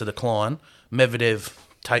he starts to decline. Medvedev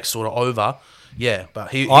takes sort of over. Yeah,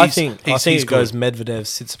 but I think he's it goes good. Medvedev,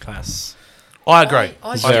 Tsitsipas. I agree.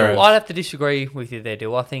 Zverev. I'd have to disagree with you there,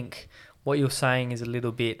 Dill. I think what you're saying is a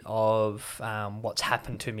little bit of what's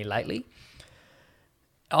happened to me lately.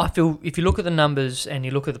 I feel if you look at the numbers and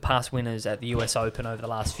you look at the past winners at the US Open over the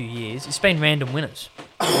last few years, it's been random winners.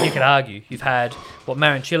 You could argue. You've had,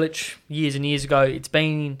 Marin Cilic years and years ago. It's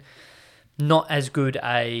been not as good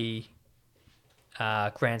a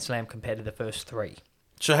Grand Slam compared to the first 3.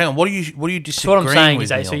 So hang on, what are you So what disagreeing I'm saying with is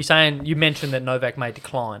that, me so on? you're saying, you mentioned that Novak may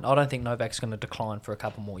decline. I don't think Novak's going to decline for a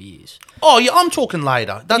couple more years. Oh yeah, I'm talking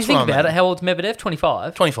later. That's you think what I about mean. it, how old's Medvedev?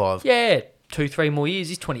 25? 25. Yeah, 2-3 more years.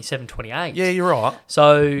 He's 27, 28. Yeah, you're right.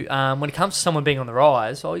 So when it comes to someone being on the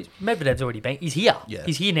rise, Medvedev's already been. He's here. Yeah.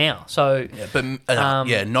 He's here now. So Yeah,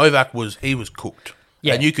 but Novak was cooked.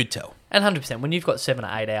 Yeah. And you could tell. and 100%, when you've got 7 or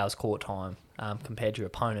 8 hours court time compared to your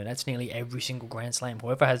opponent, that's nearly every single Grand Slam.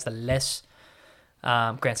 Whoever has the less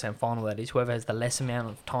Grand Slam final, that is, whoever has the less amount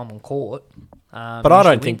of time on court. But I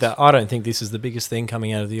don't think this is the biggest thing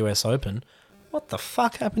coming out of the US Open. What the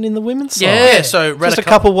fuck happened in the women's side? Yeah. Yeah, so Just a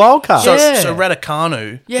couple wild cards. So, Yeah. so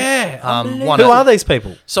Raducanu Yeah. won Who it. are these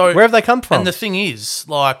people? So where have they come from? And the thing is,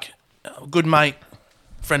 like, a good mate,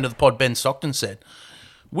 friend of the pod, Ben Stockton said,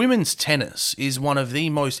 women's tennis is one of the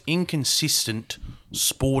most inconsistent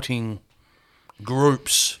sporting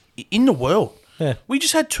groups in the world. Yeah. We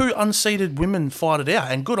just had 2 unseeded women fight it out,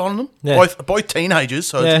 and good on them. Yeah. Both teenagers,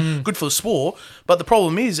 so Yeah. it's good for the sport. But the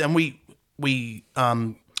problem is, and we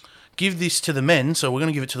give this to the men, so we're going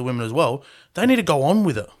to give it to the women as well. They need to go on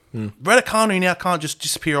with it. Raducanu now can't just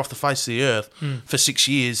disappear off the face of the earth for 6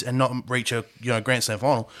 years and not reach a Grand Slam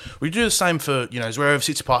final. We do the same for Zverev,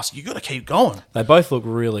 Tsitsipas. You got to keep going. They both look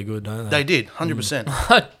really good, don't they? They did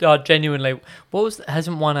 100%. Genuinely,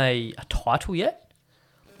 hasn't won a title yet?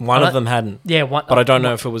 One of them hadn't. Yeah, one. But I don't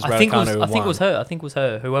know if it was I think Raducanu who I think won. it was her. I think it was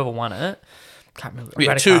her. Whoever won it. Can't remember.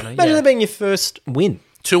 Yeah, Raducanu, Imagine yeah. that being your first win.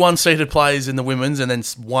 2 unseeded players in the women's, and then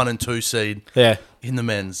 1 and 2 seed Yeah. in the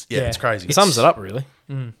men's. Yeah, Yeah. it's crazy. It sums it up, really.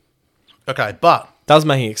 Okay, but Does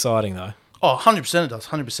make it exciting, though. 100% it does.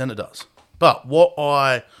 100% it does. But what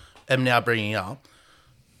I am now bringing up,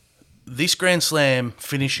 this Grand Slam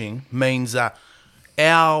finishing means that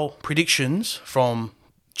our predictions from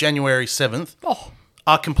January 7th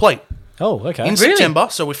are complete. Oh, okay. In September,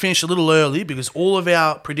 so we finished a little early because all of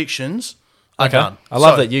our predictions are Okay. done. I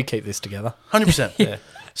love So, that you keep this together 100%. Yeah.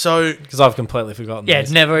 So because I've completely forgotten. Yeah, this.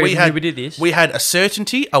 it's never we even had we did this. We had a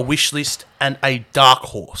certainty, a wish list, and a dark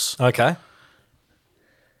horse. Okay.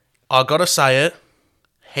 I gotta say it,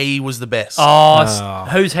 he was the best.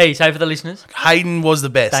 Who's he? Say for the listeners. Hayden was the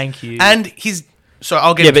best. Thank you. And his. So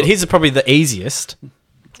I'll get. Yeah, into but it. his is probably the easiest.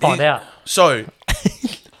 Find out. So,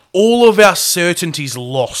 all of our certainties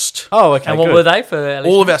lost. Oh, okay. And what good. were they for? Our All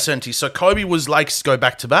listeners? of our certainties. So Kobe was Lakers go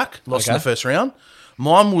back to back, lost in Okay. the first round.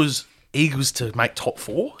 Mine was Eagles to make top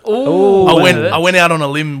 4. Ooh, I went out on a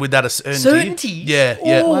limb with that certainty. Certainty? Yeah,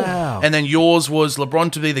 yeah. Wow. And then yours was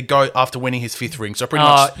LeBron to be the GOAT after winning his 5th ring. So pretty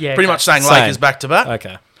Okay. much saying Same. Lakers back to back.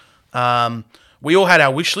 Okay. We all had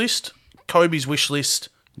our wish list. Kobe's wish list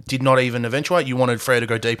did not even eventuate. You wanted Freya to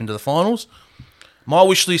go deep into the finals. My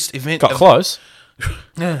wish list Got close.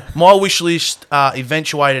 My wish list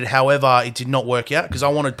eventuated, however, it did not work out because I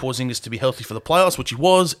wanted Porzingis to be healthy for the playoffs, which he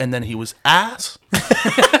was, and then he was ass.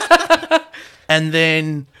 And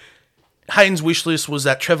then Hayden's wish list was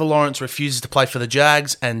that Trevor Lawrence refuses to play for the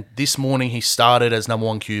Jags, and this morning he started as number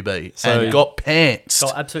 1 QB So- and got pantsed.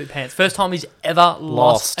 Got absolute pants. First time he's ever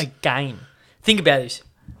lost a game. Think about this: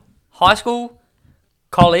 high school,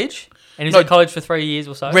 college, and he's No, at college for 3 years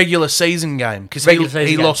or so. Regular season game because Regular he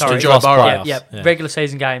season game, lost to sorry. Joe Lost Burrow. playoffs. Yep. Yeah. Regular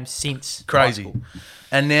season games since high Crazy. school.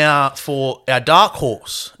 And now for our dark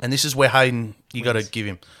horse, and this is where Hayden, you got to give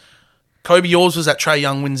him. Kobe, yours was that Trae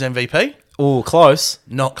Young wins MVP. Oh, close.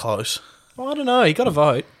 Not close. Well, I don't know. You got to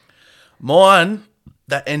vote. Mine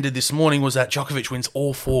that ended this morning was that Djokovic wins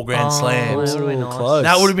all 4 Grand Slams. that would've been Ooh, nice. close.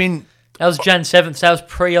 That would have been. That was Jan 7th. So that was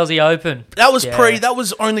pre-Aussie Open. That was Yeah. That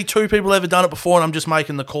was only 2 people ever done it before, and I'm just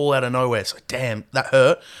making the call out of nowhere. So damn, that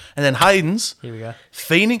hurt. And then Hayden's Here we go.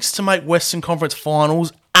 Phoenix to make Western Conference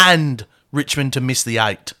Finals and Richmond to miss the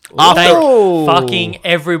 8 Thank Ooh. fucking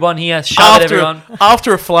everyone here. Shout out everyone.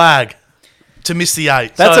 after a flag to miss the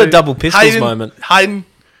 8. That's So, a double pistols moment. Hayden,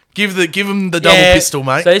 give him the double pistol,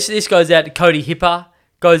 mate. So this goes out to Cody Hipper,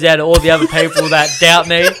 goes out to all the other people that doubt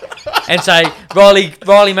me, and say, Riley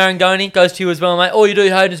Marangoni goes to you as well, mate. All you do,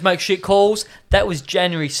 Hayden, is make shit calls. That was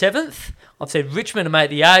January 7th. I've said Richmond to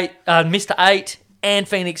make the 8, Mr. 8, and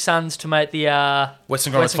Phoenix Suns to make the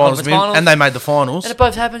Western Conference Finals win, and they made the finals. And it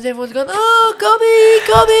both happens. Everyone's going, oh, Cobby.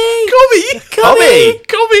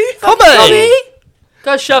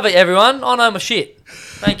 Go shove it, everyone. I know my shit.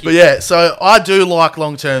 Thank you. But yeah, so I do like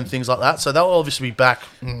long-term things like that. So that will obviously be back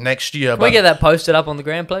next year. Can we get that posted up on the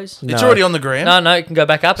gram, please? It's No. already on the gram. No, it can go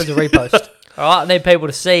back up as a repost. All right, I need people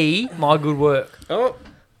to see my good work. Oh.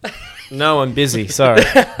 No, I'm busy. Sorry.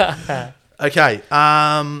 Okay.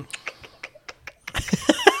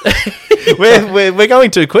 we're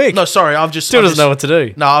going too quick. No, sorry. I've just Still doesn't know what to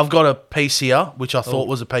do. No, I've got a piece here, which I thought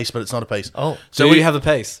was a piece, but it's not a piece. Oh. So Do we you have a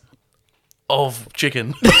piece? of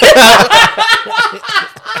chicken.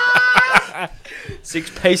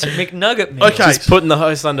 6-piece McNugget meal. Okay. Just putting the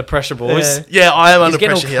host under pressure, boys. Yeah. Yeah, I am under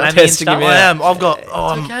getting all pressure here. clammy and Testing him stuff. I out. am. I've got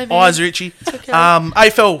okay, man. eyes are itchy. okay.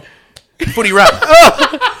 AFL footy wrap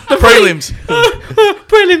prelims.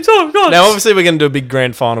 Prelims, oh god. Now, obviously, we're going to do a big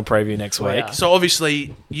grand final preview next We week. are. So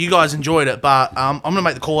obviously you guys enjoyed it, but I'm going to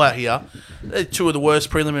make the call out here. They're two of the worst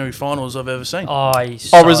preliminary finals I've ever seen.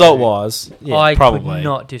 Result-wise, yeah, I probably. could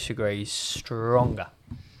not disagree stronger.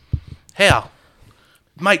 How?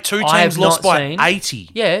 Mate, two I teams have lost not by seen- 80.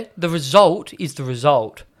 Yeah, the result is the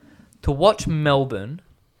result. To watch Melbourne,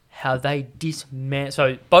 how they dismantled.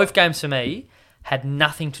 So both games for me had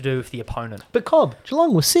nothing to do with the opponent. But Cobb,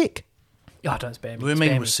 Geelong was sick. Oh, don't spare me. What do you mean spare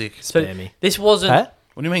it me. was sick? So Spare me. this wasn't. Huh?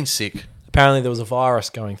 What do you mean sick? Apparently, there was a virus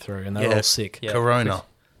going through, and they were Yeah. all sick. Yeah. Corona.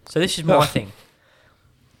 So this is my thing.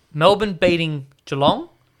 Melbourne beating Geelong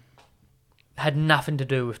had nothing to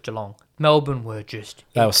do with Geelong. Melbourne were just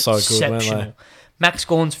They were so good, weren't they? exceptional. Max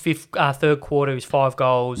Gawn's third quarter, his 5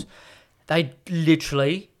 goals. They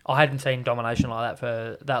literally, I hadn't seen domination like that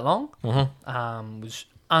for that long. Was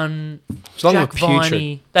Geelong Jack were putrid.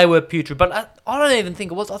 Viney. They were putrid, but I don't even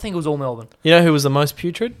think it was. I think it was all Melbourne. You know who was the most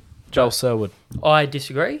putrid? Joel Selwood. I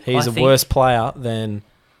disagree. He's I a think worse player than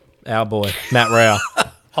our boy, Matt Rao.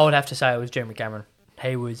 I would have to say it was Jeremy Cameron.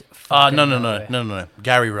 He was. No. fucking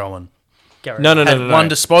Gary Rowan Gary. No, had one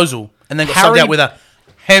disposal and then got Harry- subbed out with a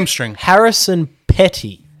hamstring. Harrison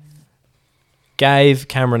Petty gave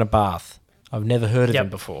Cameron a bath. I've never heard of Yep. him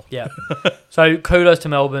before. Yeah. So kudos to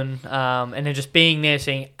Melbourne, and then just being there,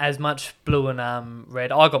 seeing as much blue and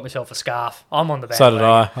red. I got myself a scarf. I'm on the back. So did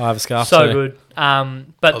I. I have a scarf So too. good.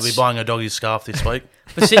 But I'll be buying a doggy's scarf this week.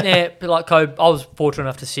 but sitting there, but like Cobe, I was fortunate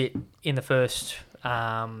enough to sit in the first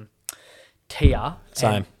tier.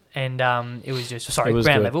 Same. And it was just It was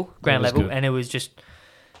ground good. level, It was good. and it was just.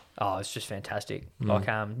 Oh, it's just fantastic. Like,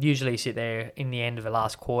 usually sit there in the end of the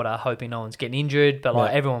last quarter hoping no one's getting injured, but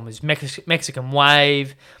like Yeah. everyone was Mexican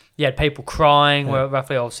wave. You had people crying where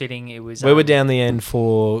roughly I was sitting. It was We were down the end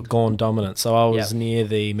for Gone Dominant, so I was Yep. near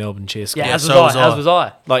the Melbourne cheer squad. Yeah, Yeah, as so was was I. I. As was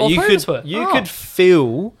I. Like All you three of us could, were. you Oh. could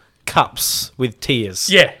fill cups with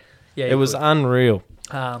tears. Yeah. Yeah. It was unreal.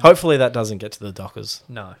 Um, Hopefully that doesn't get to the Dockers.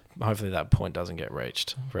 no. Hopefully that point doesn't get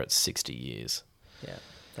reached for its 60 years. Yeah.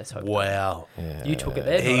 Let's hope. Wow. You took it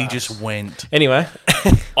there. He not us. just went. Anyway,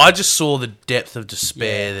 I just saw the depth of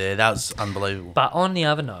despair Yeah. there. That was unbelievable. But on the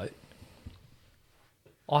other note,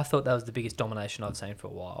 I thought that was the biggest domination I've seen for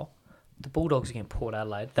a while. The Bulldogs against Port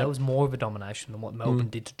Adelaide, that was more of a domination than what Melbourne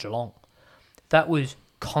did to Geelong. That was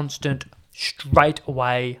constant, straight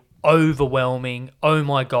away, overwhelming. Oh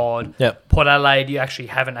my God. Yep. Port Adelaide, you actually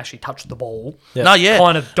haven't actually touched the ball. Yep. No, yeah.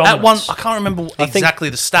 Kind of At one, dominance. I can't remember think- exactly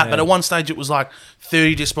the stat, but yeah. at one stage it was like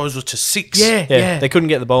 30 disposals to 6. yeah, they couldn't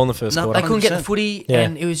get the ball in the first No, quarter. They couldn't get the 100%. footy, Yeah.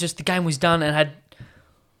 and it was just the game was done, and had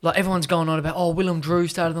like everyone's going on about Willem Drew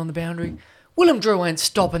started on the boundary. Willem Drew ain't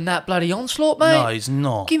stopping that bloody onslaught, mate. No, he's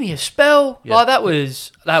not. Give me a spell. Yeah. Like that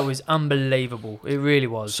was unbelievable. It really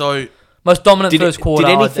was. So Most dominant Did, first it, quarter.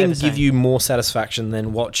 did I've anything ever give seen. you more satisfaction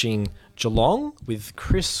than watching Geelong with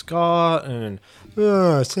Chris Scott and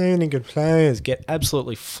so many good players get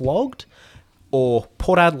absolutely flogged? Or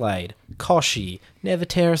Port Adelaide, Koshy, Never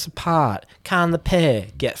Tear Us Apart, Khan the Pair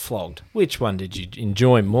get flogged? Which one did you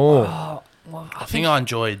enjoy more? I think I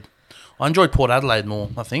enjoyed Port Adelaide more,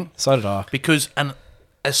 I think. So did I. Because and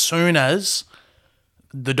as soon as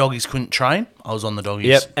the doggies couldn't train, I was on the doggies.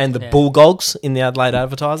 Yep, and the Yeah. Bulldogs in the Adelaide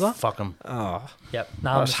Advertiser. Fuck them. Oh, Yep.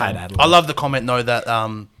 No, I I'm just the hate same. Adelaide. I love the comment though that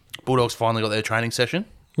Bulldogs finally got their training session.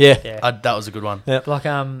 Yeah. Yeah. That was a good one. Yeah. Like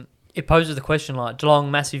it poses the question like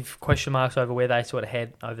Geelong massive question marks over where they sort of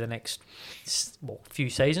head over the next few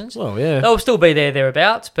seasons. Well, yeah. They'll still be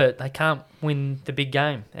thereabouts, but they can't win the big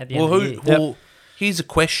game at the end of the year. Well, here's a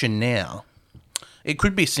question now. It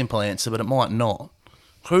could be a simple answer, but it might not.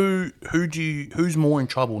 Who's more in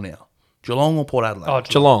trouble now? Geelong or Port Adelaide? Oh,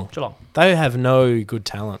 Geelong. Geelong. They have no good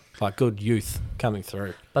talent, like good youth coming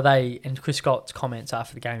through. But and Chris Scott's comments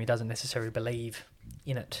after the game, he doesn't necessarily believe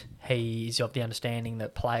in it. He is of the understanding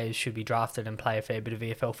that players should be drafted and play a fair bit of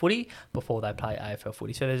VFL footy before they play AFL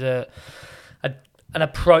footy. So there's an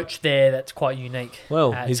approach there that's quite unique.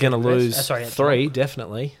 Well, at he's going to GWS. lose at 3, Geelong.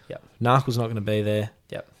 definitely. Yep. Narkle's not going to be there.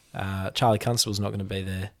 Yep. Charlie Constable's not going to be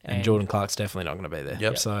there. And And- Jordan Clark's definitely not going to be there.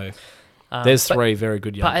 Yep. So there's But- 3 very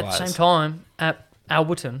good young But at players. the same time, at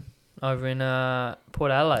Alberton over in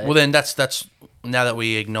Port Adelaide, Well, then that's now that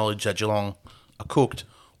we acknowledge that Geelong are cooked.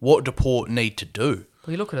 What do Port need to do?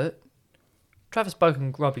 well, you look at it. Travis Boak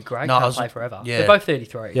and Robbie Gray No, I can't was- play forever. yeah. They're both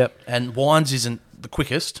 33. Yep. And Wines isn't the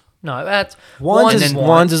quickest. No, that's Wines is-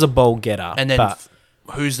 is a ball getter. And then but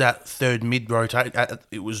who's that third mid rotate?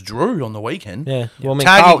 It was Drew on the weekend. Yeah. Well, I mean,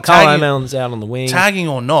 Tagging- Carl tagging- Amel's out on the wing. Tagging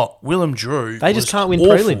or not, Willem Drew. They just was can't win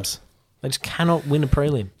awful. prelims. They just cannot win a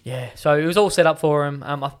prelim. Yeah, so it was all set up for him.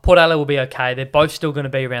 Port Adelaide will be okay. They're both still going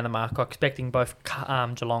to be around the mark. I'm expecting both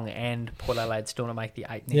Geelong and Port Adelaide still to make the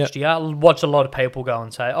 8 next year. I'll watch a lot of people go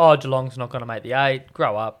and say, oh, Geelong's not going to make the 8.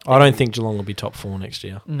 Grow up. I don't think Geelong will be top 4 next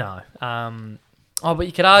year. No. But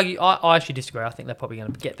you could argue. I actually disagree. I think they're probably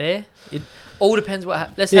going to get there. It all depends what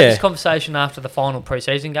happens. Let's have this conversation after the final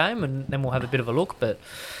pre-season game, and then we'll have a bit of a look. But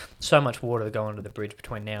so much water to go under the bridge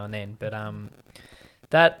between now and then. But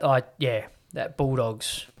that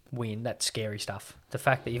Bulldogs win, that's scary stuff. The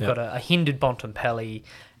fact that you've got a hindered Bontempelli.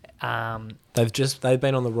 They've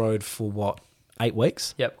been on the road for what, 8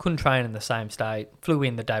 weeks? Yep, couldn't train in the same state. Flew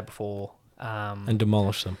in the day before. And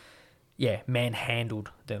demolished them. Yeah,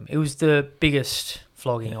 manhandled them. It was the biggest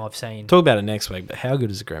flogging I've seen. Talk about it next week, but how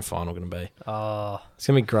good is the grand final going to be? It's going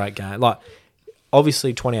to be a great game. Like,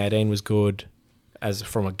 obviously 2018 was good as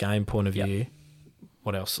from a game point of view.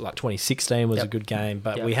 What else? Like 2016 was a good game,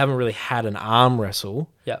 but we haven't really had an arm wrestle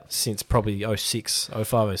since probably 06,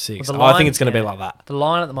 05, 06. Well, I think it's going to be like that. The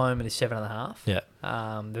line at the moment is 7.5.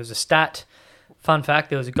 Yeah. There's a stat. Fun fact,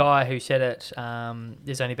 there was a guy who said it.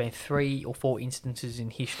 There's only been 3 or 4 instances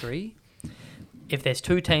in history. If there's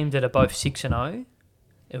 2 teams that are both 6-0,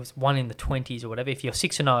 it was one in the 20s or whatever. If you're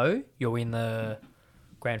 6-0, you're in the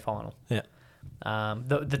grand final. Yeah.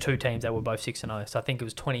 The 2 teams that were both 6-0. So I think it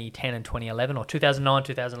was 2010 and 2011, or 2009,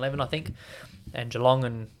 2011, I think. And Geelong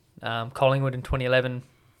and Collingwood in 2011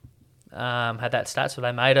 had that stat, so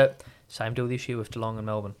they made it. Same deal this year with Geelong and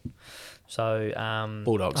Melbourne. So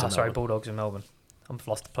Bulldogs and Melbourne. Bulldogs and Melbourne. I've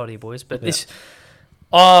lost the plot here, boys. But this...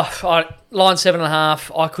 line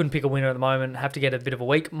 7.5. I couldn't pick a winner at the moment. Have to get a bit of a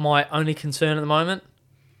week. My only concern at the moment,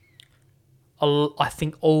 I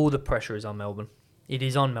think all the pressure is on Melbourne. It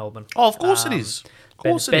is on Melbourne. Oh, of course it is. Of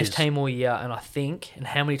course it is. Best team all year, and I think, and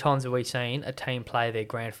how many times have we seen a team play their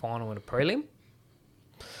grand final in a prelim?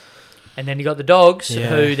 And then you got the Dogs,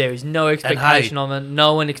 who there is no expectation on them.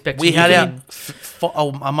 No one expects We them had to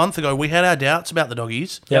our a month ago. We had our doubts about the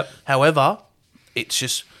Doggies. Yep. However, it's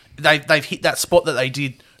just they've hit that spot that they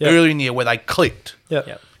did earlier in the year where they clicked.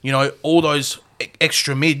 Yep. You know, all those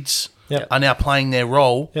extra mids are now playing their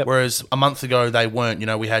role, whereas a month ago they weren't. You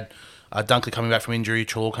know, we had Dunkley coming back from injury,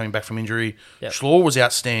 Chalor coming back from injury. Yep. Chalor was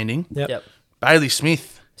outstanding. Yep. Bailey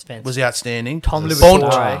Smith Spence. was outstanding. Tom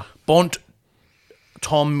Liberatore.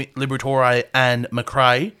 Tom Liberatore and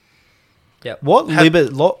McRae Yep. What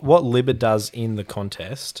Libba does in the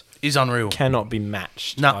contest is unreal. cannot be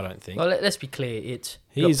matched, No. I don't think. Well, let's be clear.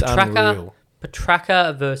 He is unreal.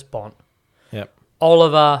 Petrarca versus Bont. Yep.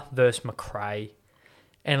 Oliver versus McRae.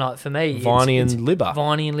 And like for me, Viney it's and Libba.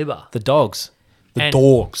 Viney and Libba. The dogs. The And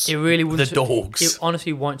dogs. It really wouldn't. The dogs. It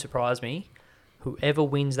honestly won't surprise me. Whoever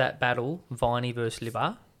wins that battle, Viney versus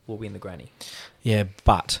Libba, will win the granny. Yeah,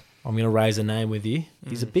 but I'm going to raise a name with you.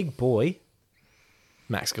 He's a big boy.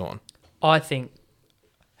 Max Gawn. I think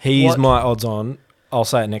He's What- my odds on. I'll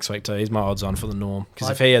say it next week too. He's my odds on for the Norm. Because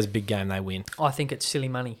if he has a big game, they win. it's silly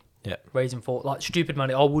money. Yeah. Reason for like stupid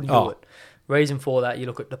money. I wouldn't Oh. do it. Reason for that, you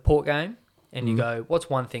look at the Port game and Mm. you go, what's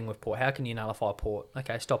one thing with Port? How can you nullify Port?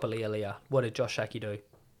 Okay, stop Aaliyah. What did Josh Shackey do?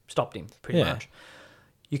 Stopped him, pretty Yeah. much.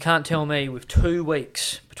 You can't tell me with 2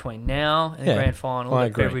 weeks between now and the Yeah, grand final I that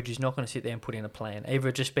agree. Beveridge is not going to sit there and put in a plan. Either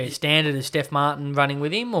it just be standard as Steph Martin running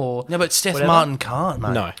with him or... No, but Steph whatever. Martin can't,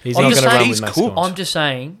 mate. No, he's I'm not just going to run saying with he's Max cool. Gawn. I'm just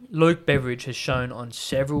saying, Luke Beveridge has shown on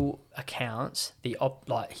several accounts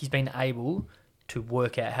he's been able to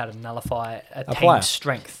work out how to nullify a team's player.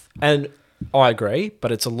 strength. And I agree,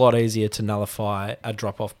 but it's a lot easier to nullify a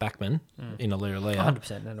drop-off backman in a Leah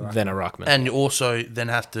 100% than a ruckman. than a ruckman. And you also then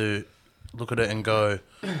have to look at it and go,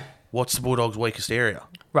 what's the Bulldogs' weakest area?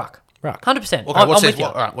 Ruck. Ruck. 100%. Okay, I'm what's with their,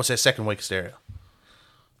 you. all right, what's their second weakest area?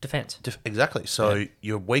 Defence. Exactly. So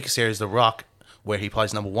your weakest area is the ruck, where he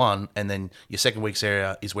plays number one, and then your second weakest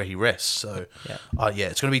area is where he rests. So,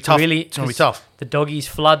 it's going to be tough. Really, it's going to be tough. The Doggies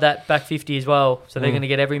flood that back 50 as well, so they're going to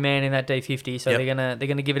get every man in that D50. So they're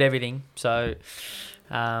gonna give it everything. So, It's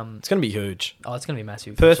going to be huge. it's going to be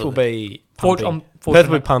massive. Perth will be pumping. I'm Perth fortunate-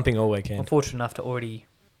 will be pumping all I'm weekend. fortunate enough to already.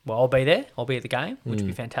 Well, I'll be there. I'll be at the game, which would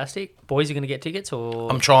be fantastic. Boys are going to get tickets,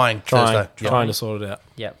 or I'm trying Thursday. Trying to sort it out.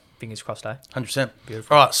 yeah, fingers crossed. 100%.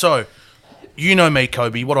 Beautiful. All right, so you know me,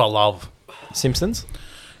 Kobe. What do I love? Simpsons,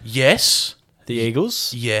 Yes. the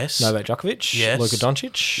Eagles, Yes. Novak Djokovic, Yes. Luka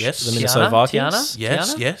Doncic, Yes. the Minnesota Tiana, Vikings,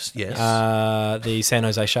 Yes. Tiana? Yes. Yes. the San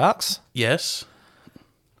Jose Sharks. yes.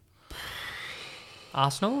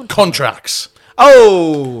 Arsenal. Contracts.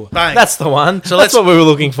 Oh, Bang. that's the one. So So let's- that's what we were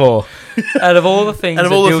looking for. Out of all the things Out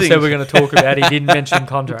of that all the Bill said things. we're going to talk about, he didn't mention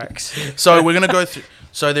contracts. So we're going to go through.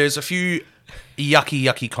 So there's a few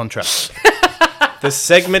yucky contracts. The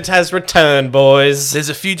segment has returned, boys. There's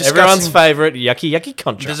a few Everyone's discussing. favourite yucky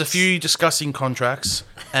contract. There's a few discussing contracts,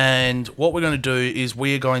 and what we're going to do is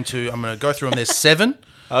I'm going to go through them. There's 7,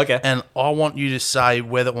 Okay. and I want you to say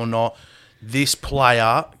whether or not this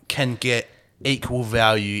player can get equal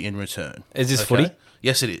value in return. Is this footy?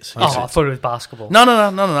 Yes, it is. Yes, Oh, it I is. thought it was basketball.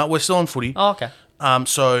 No. We're still on footy. Oh, okay.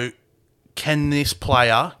 So, can this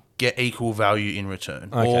player get equal value in return,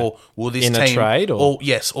 Okay. or will this In a team trade, or-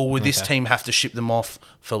 or will this Okay. team have to ship them off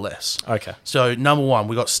for less? Okay. So, number 1,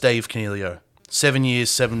 we got Steve Canelio, 7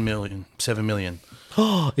 years, 7 million.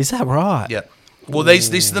 Is that right? Yeah. Well,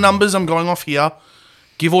 these are the numbers I'm going off here,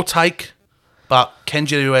 give or take. But can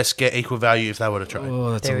GWS get equal value if they were to trade?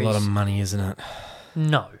 Oh, that's There a lot is- of money, isn't it?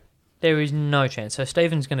 No. There is no chance. So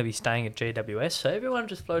Stephen's going to be staying at GWS. So everyone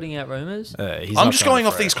just floating out rumours. He's I'm not just going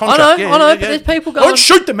off forever. these I contracts. know, but there's people going... Don't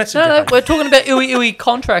shoot the messenger. No, mate. we're talking about ooey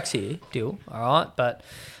contracts here, Dill. All right, but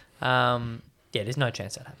there's no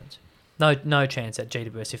chance that happens. No chance at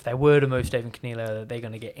GWS if they were to move Stephen Canelio that they're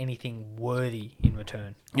going to get anything worthy in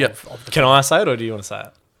return. Yep. Of the Can I say it, or do you want to say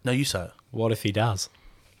it? No, you say it. What if he does?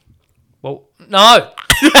 Well, no.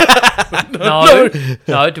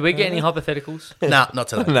 No. Do we get any hypotheticals? Nah, not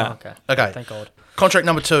today. No. Okay. Okay. Thank God. Contract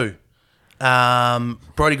number 2.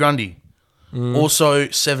 Brody Grundy. Also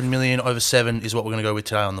 7 million over 7 is what we're going to go with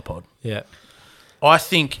today on the pod. Yeah. I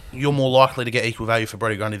think you're more likely to get equal value for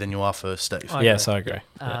Brody Grundy than you are for Steve. I Yes, agree. I agree.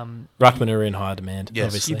 Yeah. Um, Ruckman are in higher demand, Yes.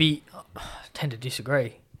 obviously. tend to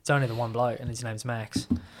disagree. It's only the one bloke, and his name's Max.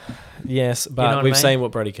 Yes, but know what I we've mean? seen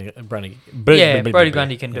what Brody can... Brody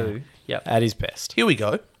Grundy can do. Yep. At his best. Here we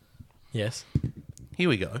go. Yes. Here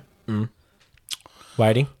we go.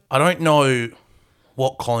 Waiting. I don't know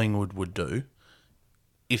what Collingwood would do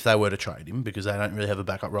if they were to trade him because they don't really have a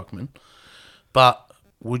backup ruckman. But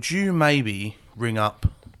would you maybe ring up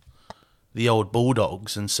the old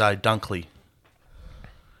Bulldogs and say, Dunkley,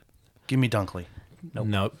 give me Dunkley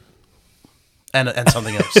Nope. and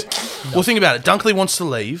something else? Well, think about it. Dunkley wants to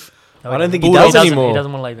leave. I don't think he he does does He anymore.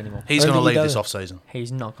 doesn't want to leave anymore. He's I don't going to think he leave this does. off-season.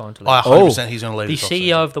 He's not going to leave. I 100% he's going to leave The this CEO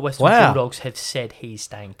off-season. of the Western Wow. Bulldogs have said he's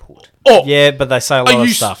staying put. Oh, Yeah, but they say a lot Are of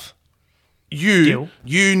you stuff.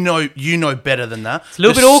 you know better than that. It's a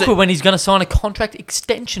little The bit awkward when he's going to sign a contract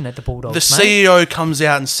extension at the Bulldogs, The mate. CEO comes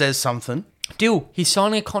out and says something. Dill, he's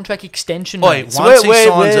signing a contract extension, Oi, mate. So Once he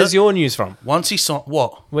signs where's it- your news from? Once he signs...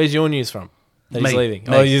 What? Where's your news from? That he's Me. leaving.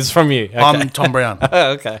 Me. Oh, it's from you. Okay. I'm Tom Brown.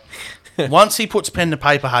 okay. Once he puts pen to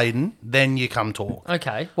paper, Hayden, then you come talk.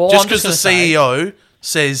 Okay. Well, Just I'm because the gonna say, CEO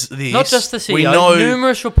says this... not just the CEO, We know...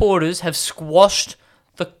 numerous reporters have squashed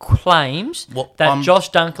the claims Well, that I'm-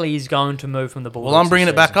 Josh Dunkley is going to move from the Bulldogs. Well, I'm bringing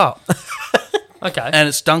this it back season. up. Okay. And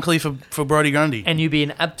it's Dunkley for Brody Grundy. And you'd be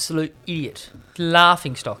an absolute idiot,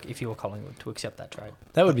 laughing stock if you were Collingwood to accept that trade.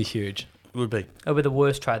 That would be huge. It would be. It would be the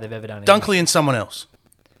worst trade they've ever done. in Dunkley and someone else.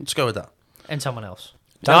 Let's go with that. and someone else.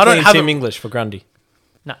 No, I Dunkley don't and have Tim a- English for Grundy.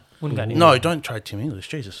 No, wouldn't go near. No, don't trade Tim English.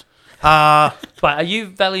 Jesus. But are you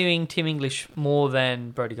valuing Tim English more than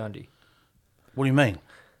Brody Grundy? What do you mean?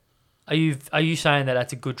 Are you saying that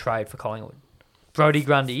that's a good trade for Collingwood? Brody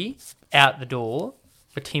Grundy out the door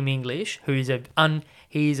for Tim English, who is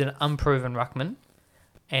he's an unproven ruckman,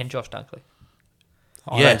 and Josh Dunkley.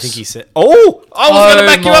 I don't Yes. think he said. Oh, I was going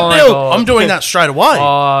to back you up, my Bill. God. I'm doing that straight away.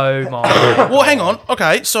 Oh my! Well, hang on.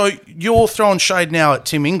 Okay, so you're throwing shade now at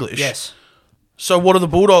Tim English. Yes. So what are the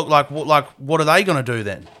Bulldog what are they going to do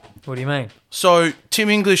then? What do you mean? So Tim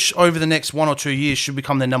English over the next 1 or 2 years should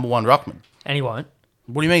become their number one ruckman. And he won't.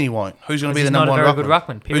 What do you mean he won't? Who's going to be He's the not number a one very ruckman? good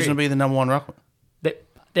ruckman, Who's period. going to be the number one ruckman?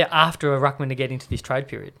 They're after a ruckman to get into this trade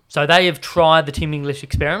period. So they have tried the Tim English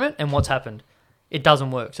experiment, and what's happened? It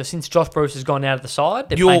doesn't work. So since Josh Bruce has gone out of the side,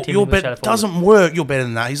 they're playing Tim Your English bet out of forward. doesn't work. You're better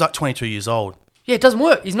than that. He's like 22 years old. Yeah, it doesn't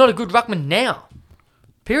work. He's not a good ruckman now.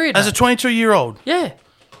 Period. As a mate. 22-year-old yeah.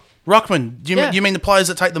 ruckman, do Yeah. you mean the players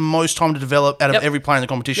that take the most time to develop out of Yep. every player in the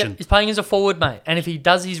competition? Yep, he's playing as a forward, mate. And if he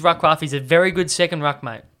does his ruck half, he's a very good second ruck,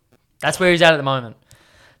 mate. That's where he's at the moment.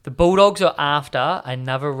 The Bulldogs are after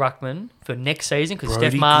another ruckman for next season because Steph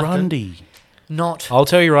Brody Martin Grundy. not. I'll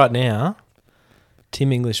tell you right now,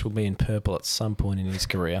 Tim English will be in purple at some point in his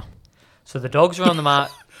career. So the Dogs are on the mark.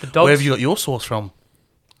 The Dogs. Where have you got your source from?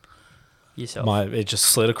 yourself? It just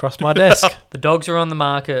slid across my desk. The Dogs are on the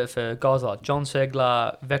market for guys like John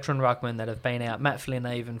Segler, veteran ruckman that have been out, Matt Flynn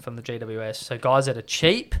even from the GWS. So guys that are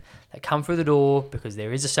cheap, that come through the door because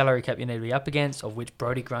there is a salary cap you need to be up against, of which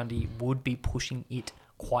Brody Grundy would be pushing it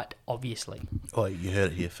quite obviously. Oh, you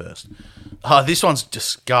heard it here first. This one's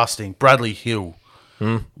disgusting. Bradley Hill.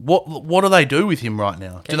 What do they do with him right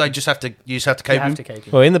now? Do they just have to? You just have to You keep have him? to keep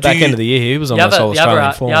him. Well, in the back you- end of the year, he was The almost all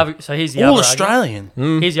Australian form. so here's the All other Australian.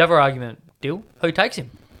 argument. Here's the other argument. Dill, who takes him?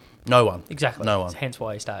 No one. Exactly. No one. Hence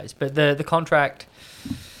why he stays. But the contract,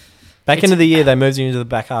 Back end of the year, they moved him into the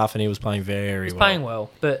back half, and he was playing very he's well. playing well.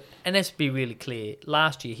 But and let's be really clear.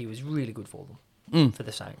 Last year he was really good for them for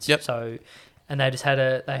the Saints. Yep. So, and they just had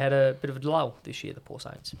a bit of a lull this year. The poor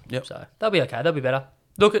Saints. Yep. So they'll be okay. They'll be better.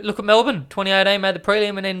 Look at Melbourne. 2018 made the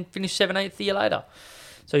prelim and then finished 7/8 the year later.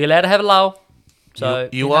 So you're allowed to have a lull. So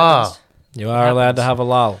You it are. happens. You are allowed to have a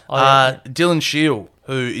lull. Dylan Shield,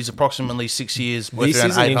 who is approximately 6 years worth This around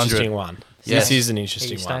is an 800. interesting one. Yes. This is an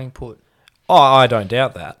interesting He's one. staying put. Oh, I don't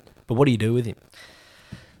doubt that. But what do you do with him?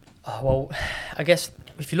 Oh, well, I guess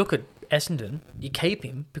if you look at Essendon, you keep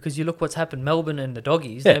him because you look what's happened. Melbourne and the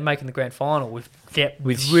Doggies, Yeah. they're making the grand final with depth,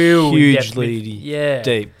 With real depth hugely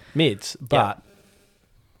deep mids, but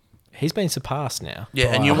he's been surpassed now. Yeah, Oh,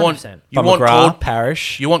 and you 100%. want McGrath,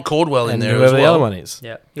 Parrish, you want Caldwell in and there whoever as the well. other one is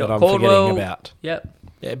Yeah, that got I'm Caldwell, forgetting about. Yep,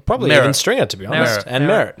 Yeah, probably Merritt. even Stringer, to be honest, Merritt. and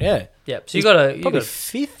Merritt. Yeah, yep. So He's you got a probably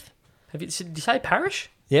fifth. did you say Parish?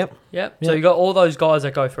 Yep. Yep. Yeah. So you got all those guys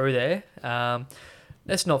that go through there.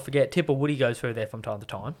 Let's not forget Tipper Woody goes through there from time to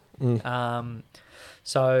time.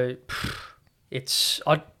 So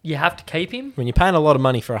you have to keep him. When you're paying a lot of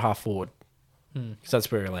money for a half forward, because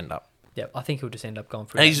that's where he'll end up. Yep. I think he'll just end up going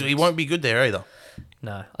through. And that he mix. won't be good there either.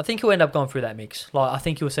 No, I think he'll end up going through that mix. Like I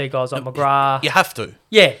think you'll see guys like McGrath. You have to.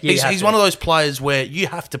 Yeah, He's one of those players where you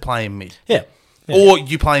have to play him mid. Yeah. Or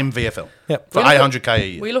you play him VFL Yep. for We look at- 800k a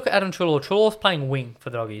year. We look at Adam Treloar. Treloar's playing wing for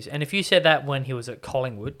the Doggies, and if you said that when he was at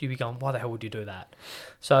Collingwood, you'd be going, "Why the hell would you do that?"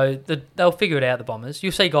 So they'll figure it out. The Bombers.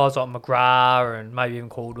 You'll see guys like McGrath and maybe even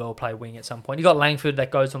Caldwell play wing at some point. You got Langford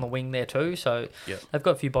that goes on the wing there too. So Yep. they've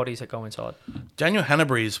got a few bodies that go inside. Daniel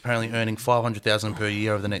Hanbury is apparently earning 500,000 per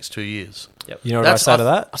year over the next 2 years. Yep. You know what That's- I say to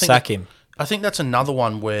I- that? I think Sack him. I think that's another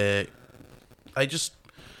one where they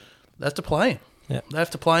have to play him. Yep. They have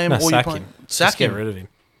to play him No, or you sack play him. Sack Just get him. rid of him.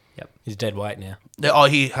 Yep. He's dead weight now.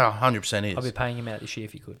 He 100% is. I'll be paying him out this year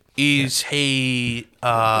if you could. Is he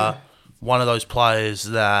one of those players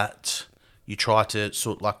that you try to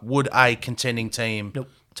would a contending team Nope.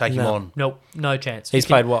 take him No. on? Nope, no chance. He's You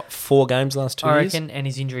can- played, what, 4 games last 2 I years? reckon, and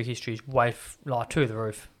his injury history is way to the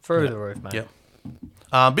roof, through the roof, mate.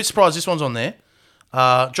 Yep. Bit surprised this one's on there.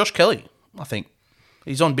 Josh Kelly, I think.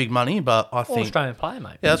 He's on big money, but I All think... Australian player,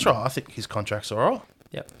 mate. Yeah, that's right. I think his contract's all right.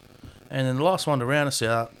 Yep. And then the last one to round us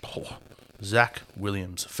out, Zach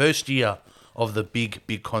Williams. First year of the big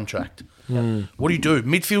contract. What do you do?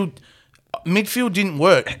 Midfield didn't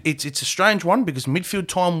work. It's a strange one because midfield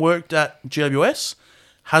time worked at GWS,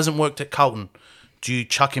 hasn't worked at Carlton. Do you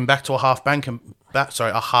chuck him back to a half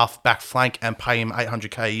back flank and pay him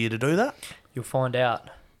 800k a year to do that? You'll find out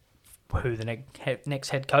who the next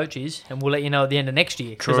head coach is, and we'll let you know at the end of next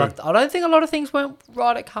year. True. Because I don't think a lot of things went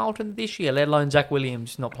right at Carlton this year, let alone Zach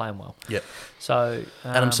Williams not playing well. Yep. So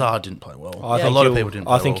Adam Saar didn't play well. I A think lot of you'll- people didn't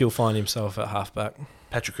play I think well. you'll find himself at halfback.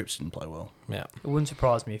 Patrick Cripps didn't play well. Yeah. it wouldn't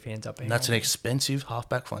surprise me if he ends up being. And that's an expensive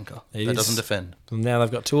half-back flanker It that is. doesn't defend. Now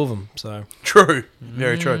they've got 2 of them, so... True.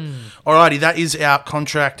 Very true. Alrighty, that is our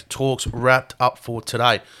contract talks wrapped up for today.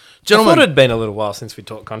 I thought Gentlemen, it had been a little while since we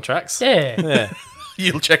talked contracts. Yeah. Yeah.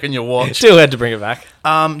 you're checking your watch. Still had to bring it back.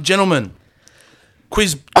 Gentlemen,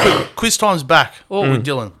 quiz time's back with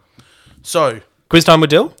Dylan. So, Quiz time with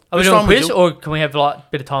Dill? Are we Quiz doing time a with quiz, Dill. or can we have like a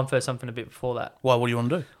bit of time for something a bit before that? what do you want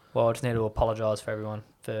to do? Well, I just need to apologise for everyone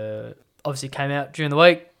for obviously came out during the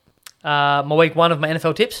week. My week 1 of my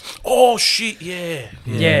NFL tips. Oh shit, yeah.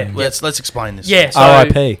 Yeah. Let's explain this. Yeah. So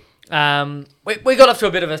R.I.P. we got off to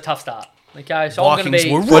a bit of a tough start. Okay, so I'm going Vikings to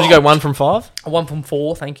be were What did you go, 1 from 5? 1 from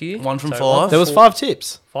 4. Thank you. 1 from So 5. There was 5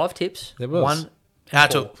 tips. 5 tips. There was. 1.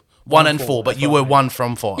 Out to 1 and 4, but you were 1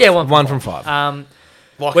 from 5. Yeah, 1 1 from 5.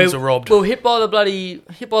 Vikings are robbed. We were hit by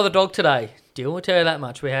the dog today. Deal. I'll tell you that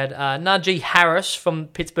much. We had Najee Harris from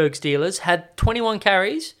Pittsburgh Steelers had 21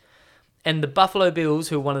 carries, and the Buffalo Bills,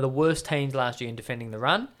 who were one of the worst teams last year in defending the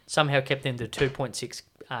run, somehow kept them to 2.6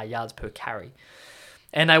 yards per carry,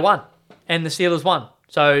 and they won, and the Steelers won.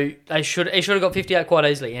 So he should have got 58 quite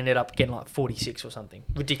easily. Ended up getting like 46 or something.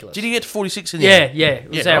 Ridiculous. Did he get to 46 in the end? Yeah, it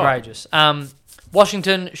was Yeah, right. outrageous.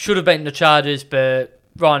 Washington should have beaten the Chargers, but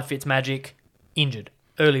Ryan Fitzmagic injured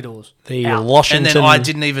early doors. The Out. And Washington... then I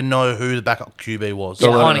didn't even know who the backup QB was. Yeah,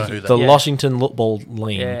 I don't know Heineke. who that The Yeah. Washington Football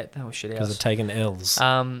Lean. Yeah, that was shit Because house. they're taking L's.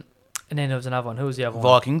 And then there was another one. Who was the other one?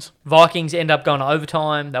 Vikings. Vikings end up going to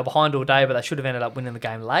overtime. They were behind all day, but they should have ended up winning the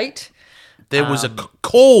game late. There was a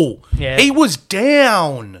call. yeah. He was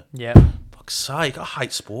down. Yeah. fuck's sake. I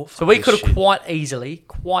hate sport. So we Fuck could this have shit. quite easily,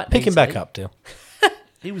 Pick him back up, Dill.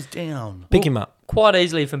 He was down. Pick him up. quite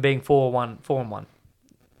easily from being 4-1,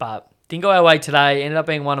 but didn't go our way today. Ended up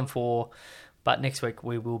being 1-4. But next week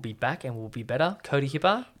we will be back and we'll be better. Cody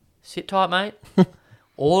Hipper, sit tight, mate.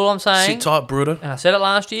 All I'm saying, Sit tight, Bruder. and I said it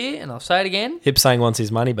last year, and I'll say it again: Hip saying wants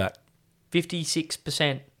his money back.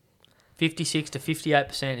 56%, 56 to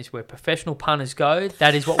 58% is where professional punters go.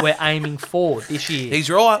 That is what we're aiming for this year. He's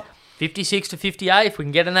right. 56 to 58. If we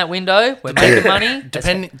can get in that window, we're making money.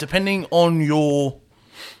 Depending on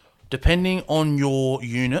your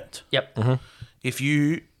unit, Yep. if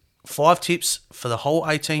you 5 tips for the whole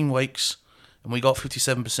 18 weeks and we got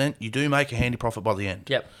 57%, you do make a handy profit by the end.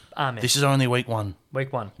 Yep. Amen. This is only week 1.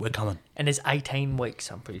 Week 1. We're coming. And there's 18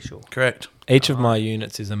 weeks, I'm pretty sure. Correct. Each of my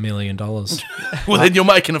units is $1 million. Well, then you're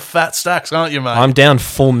making a fat stacks, aren't you, mate? I'm down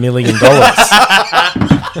 $4 million.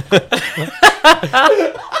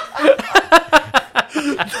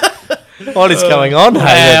 What is going on, Yeah,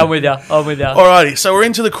 Hayden? I'm with you. Alrighty, so we're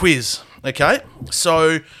into the quiz. Okay,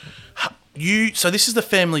 so this is the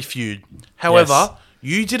Family Feud. However, Yes.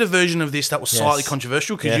 you did a version of this that was slightly Yes.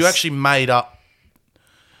 controversial because you Yes. actually made up.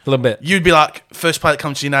 A little bit. You'd be like first player that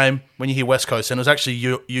comes to your name when you hear West Coast, and it was actually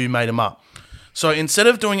you made them up. So instead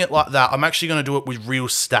of doing it like that, I'm actually going to do it with real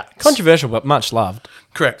stats. Controversial, but much loved.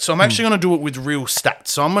 Correct. So I'm actually going to do it with real stats.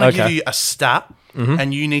 So I'm going to Okay. give you a stat,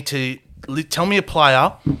 and you need to tell me a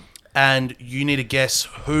player, and you need to guess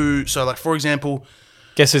who. So, like for example,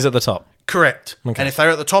 Guess who's at the top? correct. Okay. And if they're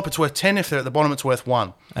at the top, it's worth 10. If they're at the bottom, it's worth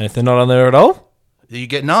 1. And if they're not on there at all? You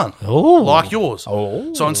get none. Oh. Like yours.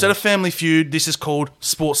 Oh. So instead of Family Feud, this is called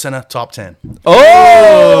Sports Center Top 10.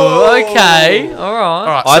 Oh! Okay. All right. All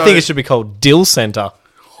right. I so think it should be called Dill Center.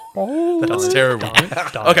 That's terrible.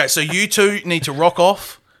 Don't. Okay, so you two need to rock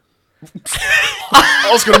off. I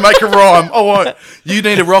was going to make a rhyme. I won't. You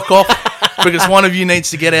need to rock off because one of you needs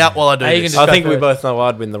to get out while I do Hey, you this. can I go think we first. both know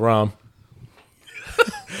I'd win the rhyme.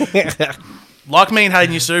 Like me and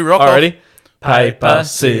Hayden used to do, rock off. Already? Paper,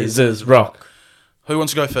 scissors, rock. Who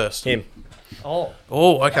wants to go first? Him. Oh.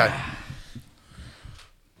 Oh, okay.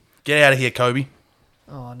 Get out of here, Kobe.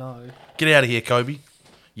 Oh no. Get out of here, Kobe.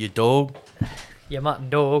 You dog. You mutton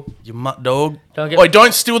dog. You mutt dog. Don't get- Wait,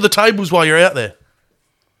 don't steal the tables while you're out there.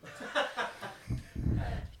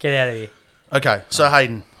 Get out of here. Okay, so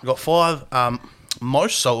Hayden, we've got 5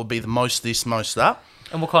 most, so it would be the most this, most that.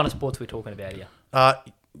 And what kind of sports are we talking about here?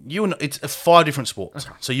 You know, it's 5 different sports,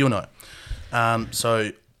 so you'll know.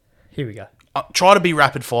 So Here we go. try to be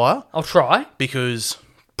rapid fire I'll try. because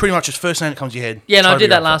pretty much it's first name that comes to your head. Yeah, no, Try I to be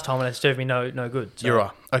did that rapid fire. last time and it served me no good. So. You're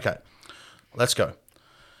right. Okay, let's go.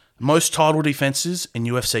 Most title defenses in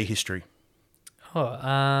UFC history.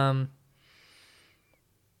 Oh,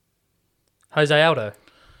 Jose Aldo.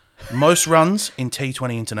 Most runs in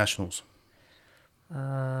T20 internationals.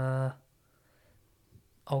 I'll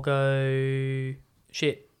go...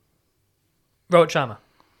 Shit. Rohit Sharma.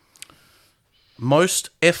 Most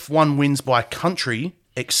F1 wins by country,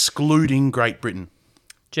 excluding Great Britain.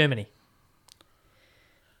 Germany.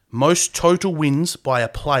 Most total wins by a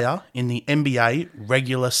player in the NBA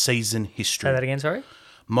regular season history. Say that again, sorry.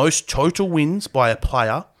 Most total wins by a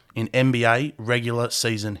player in NBA regular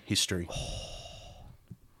season history.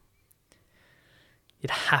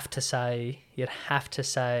 You'd have to say...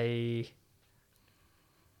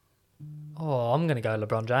 Oh, I'm going to go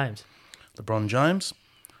LeBron James. LeBron James.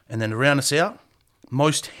 And then to round us out,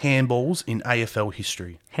 most handballs in AFL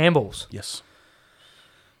history. Handballs. Yes.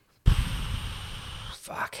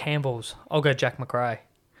 Fuck, handballs. I'll go Jack McRae.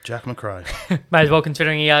 Jack McRae. May as well,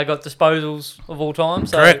 considering he got disposals of all time.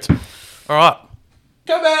 So. Correct. All right.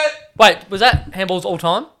 Come back. Wait, was that handballs all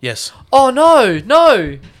time? Yes. Oh, no.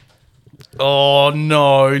 Oh,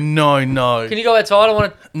 no. Can you go outside? I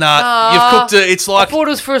want to... Nah, you've cooked it. It's I like... thought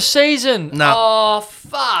it was for a season. No. Oh,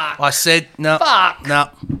 fuck. I said, no. Fuck. No.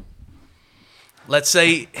 Let's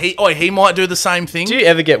see. He might do the same thing. Do you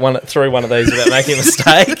ever get through one of these without making a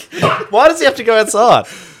mistake? Why does he have to go outside?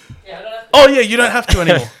 Yeah, I don't have Oh, yeah, you don't have to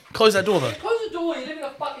anymore. Close that door, though. Close the door. You live in a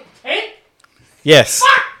fucking tent? Yes.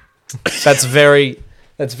 That's very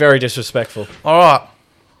disrespectful. All right.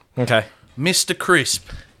 Okay. Mr. Crisp,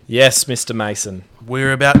 Yes, Mr. Mason.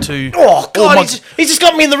 we're about to... Oh God, my- he's just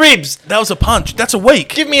got me in the ribs. That was a punch. That's a week.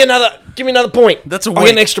 Give me another point. That's a I'll get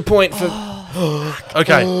week. an extra point for.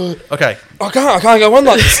 Okay. Okay. I can't go on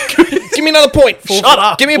like this. Give me another point. Shut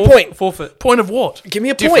up. Give me a point. Forfeit. Point of what? Give me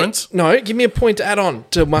a Difference? point. No, give me a point to add on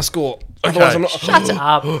to my score. Otherwise, I'm not. Shut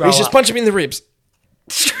up, bro. He's just punching me in the ribs.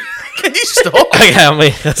 Can you stop?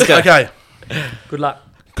 Okay, let's go. Okay. Good luck.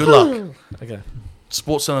 Good luck. Okay.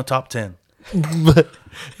 Sports Center Top 10.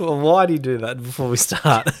 Well, why do you do that before we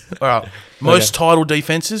start? All right. Most title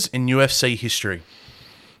defenses in UFC history.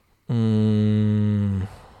 I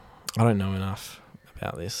don't know enough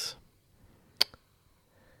about this.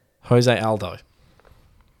 Jose Aldo.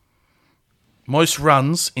 Most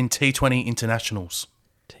runs in T20 internationals.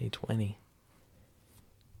 T20.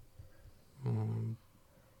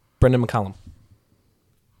 Brendan McCullum.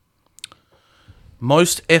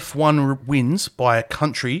 Most F1 wins by a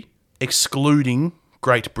country excluding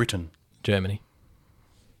Great Britain. Germany.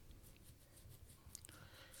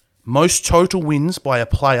 Most total wins by a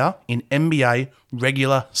player in NBA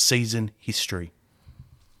regular season history.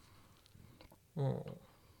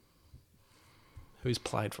 Who's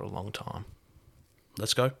played for a long time?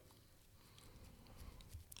 Let's go.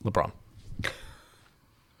 LeBron.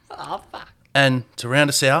 Oh, fuck. And to round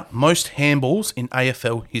us out, most handballs in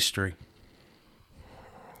AFL history.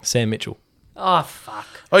 Sam Mitchell. Oh, fuck.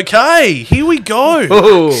 Okay, here we go.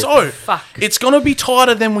 Ooh. So, Fuck. it's going to be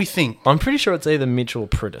tighter than we think. I'm pretty sure it's either Mitchell or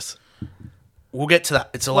Pritis. We'll get to that.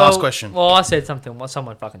 It's the last question. Well, I said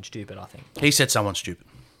someone fucking stupid, I think. He said someone stupid.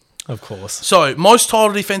 Of course. So, most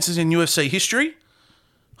title defenses in UFC history.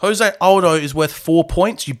 Jose Aldo is worth 4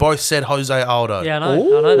 points. You both said Jose Aldo. Yeah, I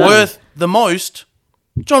know that. Worth the most,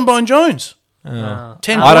 John Bone Jones. 10 I points.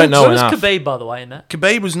 don't know Where was enough. Khabib, by the way, in that?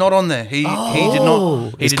 Khabib was not on there. He did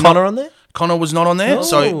not. He Is did Connor not, on there? Connor was not on there,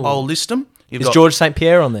 so Oh. I'll list them. You've Is got- George St.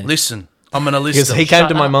 Pierre on there? Listen, I'm going to list Because them. he came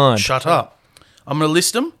to my up. mind. Shut up. I'm going to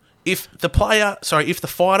list them. If the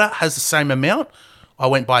fighter has the same amount, I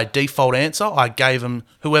went by a default answer. I gave them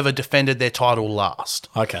whoever defended their title last.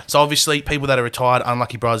 Okay. So obviously, people that are retired,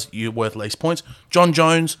 unlucky brothers, you're worth least points. John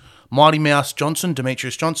Jones, Mighty Mouse Johnson,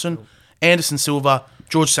 Demetrius Johnson, Anderson Silva,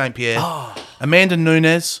 George St. Pierre, Amanda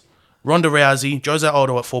Nunes, Ronda Rousey, Jose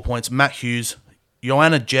Aldo at 4 points, Matt Hughes,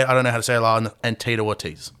 Joanna Jett, I don't know how to say it, and Tito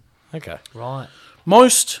Ortiz. Okay. Right.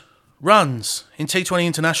 Most runs in T20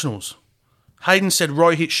 internationals. Hayden said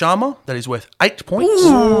Rohit Sharma, that is worth 8 points.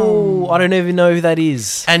 Ooh, I don't even know who that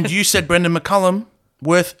is. And you said Brendan McCullum,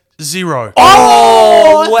 worth 0.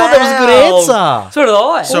 Oh, I thought that was a good answer. So did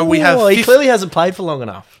I. So we have he 50 clearly hasn't played for long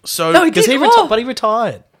enough. So, No, he Because did. but he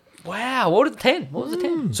retired. Wow. What was the 10? What was the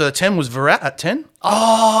 10? so the 10 was Virat at 10.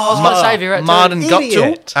 I was going to say Virat. Martin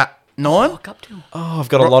Idiot. Guptill at 9. Up to. Oh, I've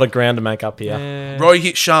got a lot of ground to make up here.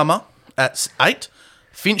 Rohit Sharma at 8.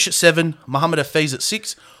 Finch at 7. Muhammad Hafiz at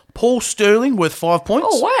 6. Paul Sterling worth 5 points.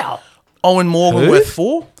 Oh, wow. Owen Morgan Who? worth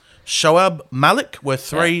 4. Shoaib Malik worth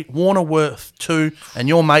 3. Warner worth 2. And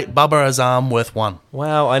your mate Bubba Azam worth 1.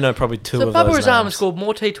 Wow, I know probably two So of Bubba those Azam names. scored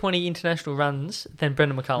more T20 international runs than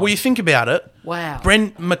Brendan McCullum. Well, you think about it. Wow.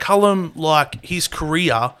 Brent McCullum, like, his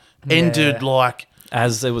career ended, like,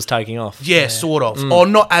 As it was taking off. yeah, sort of. Or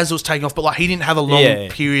not as it was taking off, but, like, he didn't have a long Yeah.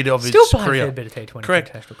 period of Still his playing career. a bit of T20 Correct.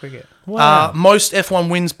 international cricket. Wow. Most F1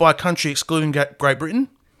 wins by country excluding Great Britain,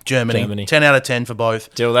 Germany. 10 out of 10 for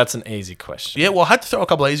both. Jill, that's an easy question. Yeah, well, I had to throw a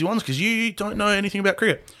couple of easy ones because you don't know anything about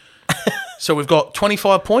cricket. So we've got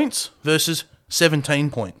 25 points versus 17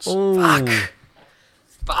 points.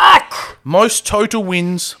 Fuck! Most total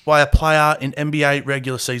wins by a player in NBA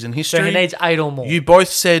regular season So history. he needs 8 or more. You both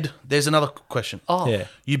said, there's another question. oh. Yeah.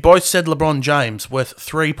 You both said LeBron James worth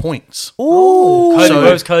 3 points. Ooh. Kobe, So-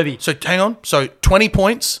 where was Kobe? So hang on. So 20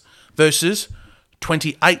 points versus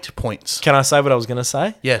 28 points. Can I say what I was going to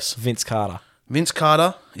say? Yes. Vince Carter. Vince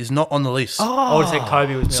Carter is not on the list. I would have said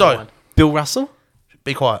Kobe was the So- other one. Bill Russell?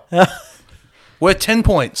 Be quiet. Worth 10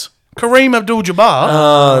 points. Kareem Abdul-Jabbar.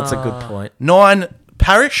 Oh, that's a good point. 9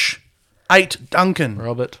 Parrish. 8 Duncan.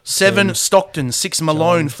 Robert. 7 Stockton. 6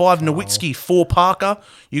 Malone. 5 Nowitzki. 4 Parker.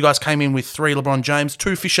 You guys came in with 3 LeBron James,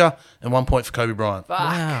 2 Fisher, and 1 point for Kobe Bryant. Fuck.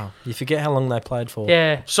 Wow. You forget how long they played for.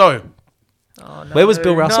 Yeah. So, Oh, no. Where was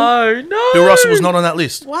Bill Russell? No. Bill Russell was not on that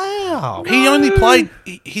list. Wow. He only played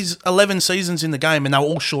his 11 seasons in the game, and they were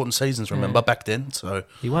all shortened seasons, remember, back then. So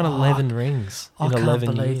He won 11 rings I in can't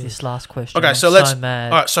 11 believe years. this last question. Okay, I'm so let's.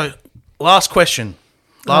 mad. All right, so last question.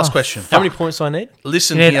 Last question. How many points do I need?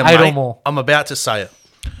 Listen You need here, 8 or mate. more. I'm about to say it.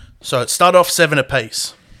 So it started off 7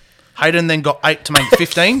 apiece. Hayden then got 8 to make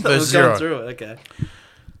 15 versus 0. it, okay.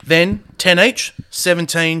 Then 10 each,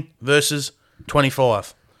 17 versus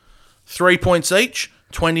 25. 3 points each,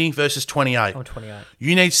 20 versus 28. I'm 28.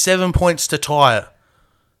 You need 7 points to tie it.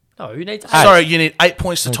 No, who needs 8? Sorry, you need 8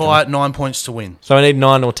 points to tie it, 9 points to win. So I need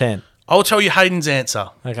 9 or 10. I'll tell you Hayden's answer.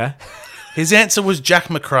 Okay. His answer was Jack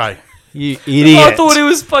McRae. You idiot. I thought it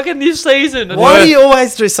was fucking this season. Why do you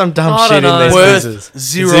always do some dumb I shit don't in these know. quizzes? Worth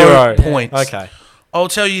 0 points. Okay. I'll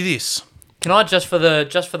tell you this. Can I just for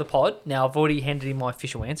the pod? Now I've already handed in my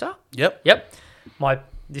official answer. Yep. Yep.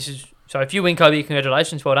 This is So if you win, Kobe,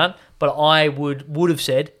 congratulations, well done. But I would have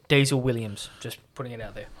said Diesel Williams. Just putting it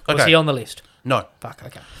out there. Was Okay. he on the list? No. Fuck.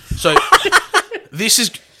 Okay. So this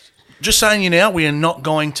is just saying you now. We are not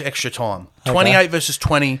going to extra time. 28 versus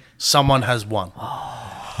 20. Someone has won.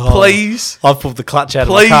 Please, I've pulled the clutch out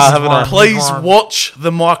please, of my car, haven't I? please watch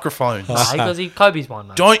the microphones. Because Kobe's won,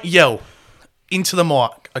 mate. Don't yell into the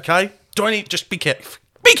mic, okay? Just be careful.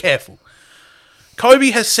 Be careful.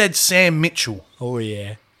 Kobe has said Sam Mitchell. Oh,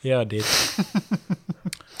 yeah. Yeah, I did.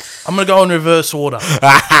 I'm going to go in reverse order.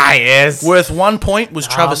 Yes. Worth 1 point was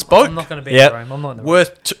Travis I'm Boak. not going to be Yep. in the room. I'm not in the room.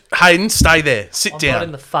 Worth Hayden, stay there. Sit I'm down. not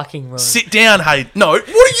in the fucking room. Sit down, Hayden. No, what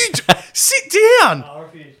are you doing? Sit down. I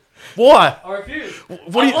refuse. Why? I refuse.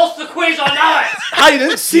 What are you- lost the quiz. I know it.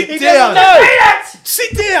 Hayden, sit down.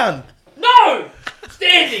 Sit down. No.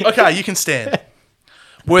 Standing. Okay, you can stand.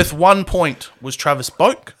 Worth 1 point was Travis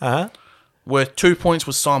Boak. Uh-huh. Worth 2 points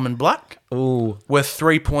was Simon Black. Ooh. Worth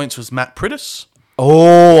 3 points was Matt Prittis.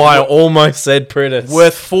 Oh, I almost said Prittis.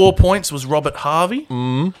 Worth 4 points was Robert Harvey.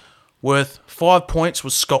 Worth 5 points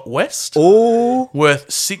was Scott West. Oh.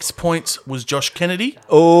 Worth 6 points was Josh Kennedy.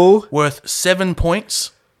 Oh. Worth 7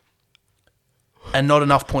 points. And not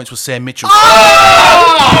enough points was Sam Mitchell.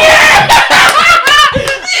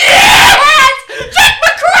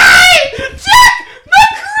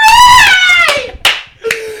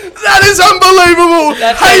 That is unbelievable.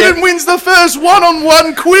 That's how Hayden you- wins the first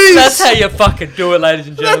one-on-one quiz. That's how you fucking do it, ladies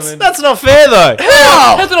and gentlemen. That's not fair, though.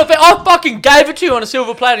 How? That's not fair. I fucking gave it to you on a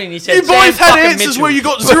silver platter, and you said You Sam both had fucking answers Mitchell. where you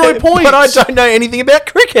got 0 points. But I don't know anything about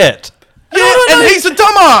cricket. Yeah, and he's a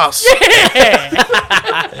dumbass.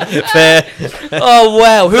 Fair. Oh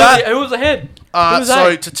wow, That- who was ahead? Who was So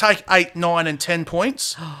eight? to take 8, 9, and 10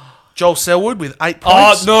 points, Joel Selwood with 8 Oh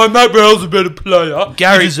points. no, Matt Bell's a better player.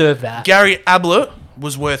 Gary You deserve that. Gary Ablett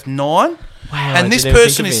was worth 9. I And this didn't even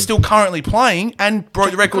person think of is him. still currently playing and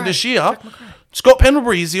broke the record this year. Scott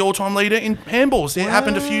Pendlebury is the all-time leader in handballs. It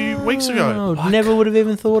happened a few weeks ago. Oh, never would have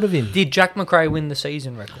even thought of him. Did Jack McRae win the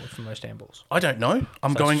season record for most handballs? I don't know.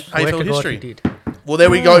 I'm going Swear to AFL God he history. did. Well, there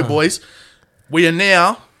we go, boys. We are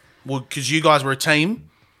now, because you guys were a team,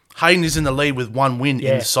 Hayden is in the lead with 1 win in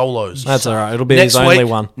Yeah. the solos. That's all right. It'll be his only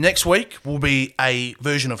one. Next week will be a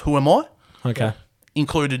version of Who Am I, Okay.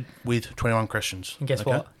 included with 21 questions. And guess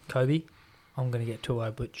Okay? what, Kobe? I'm gonna get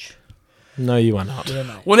 2-0 Butch. No, you are not. Yeah,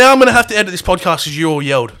 mate. Well, now I'm going to have to edit this podcast because you all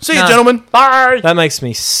yelled. See you, Nah. gentlemen. Bye. That makes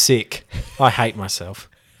me sick. I hate myself.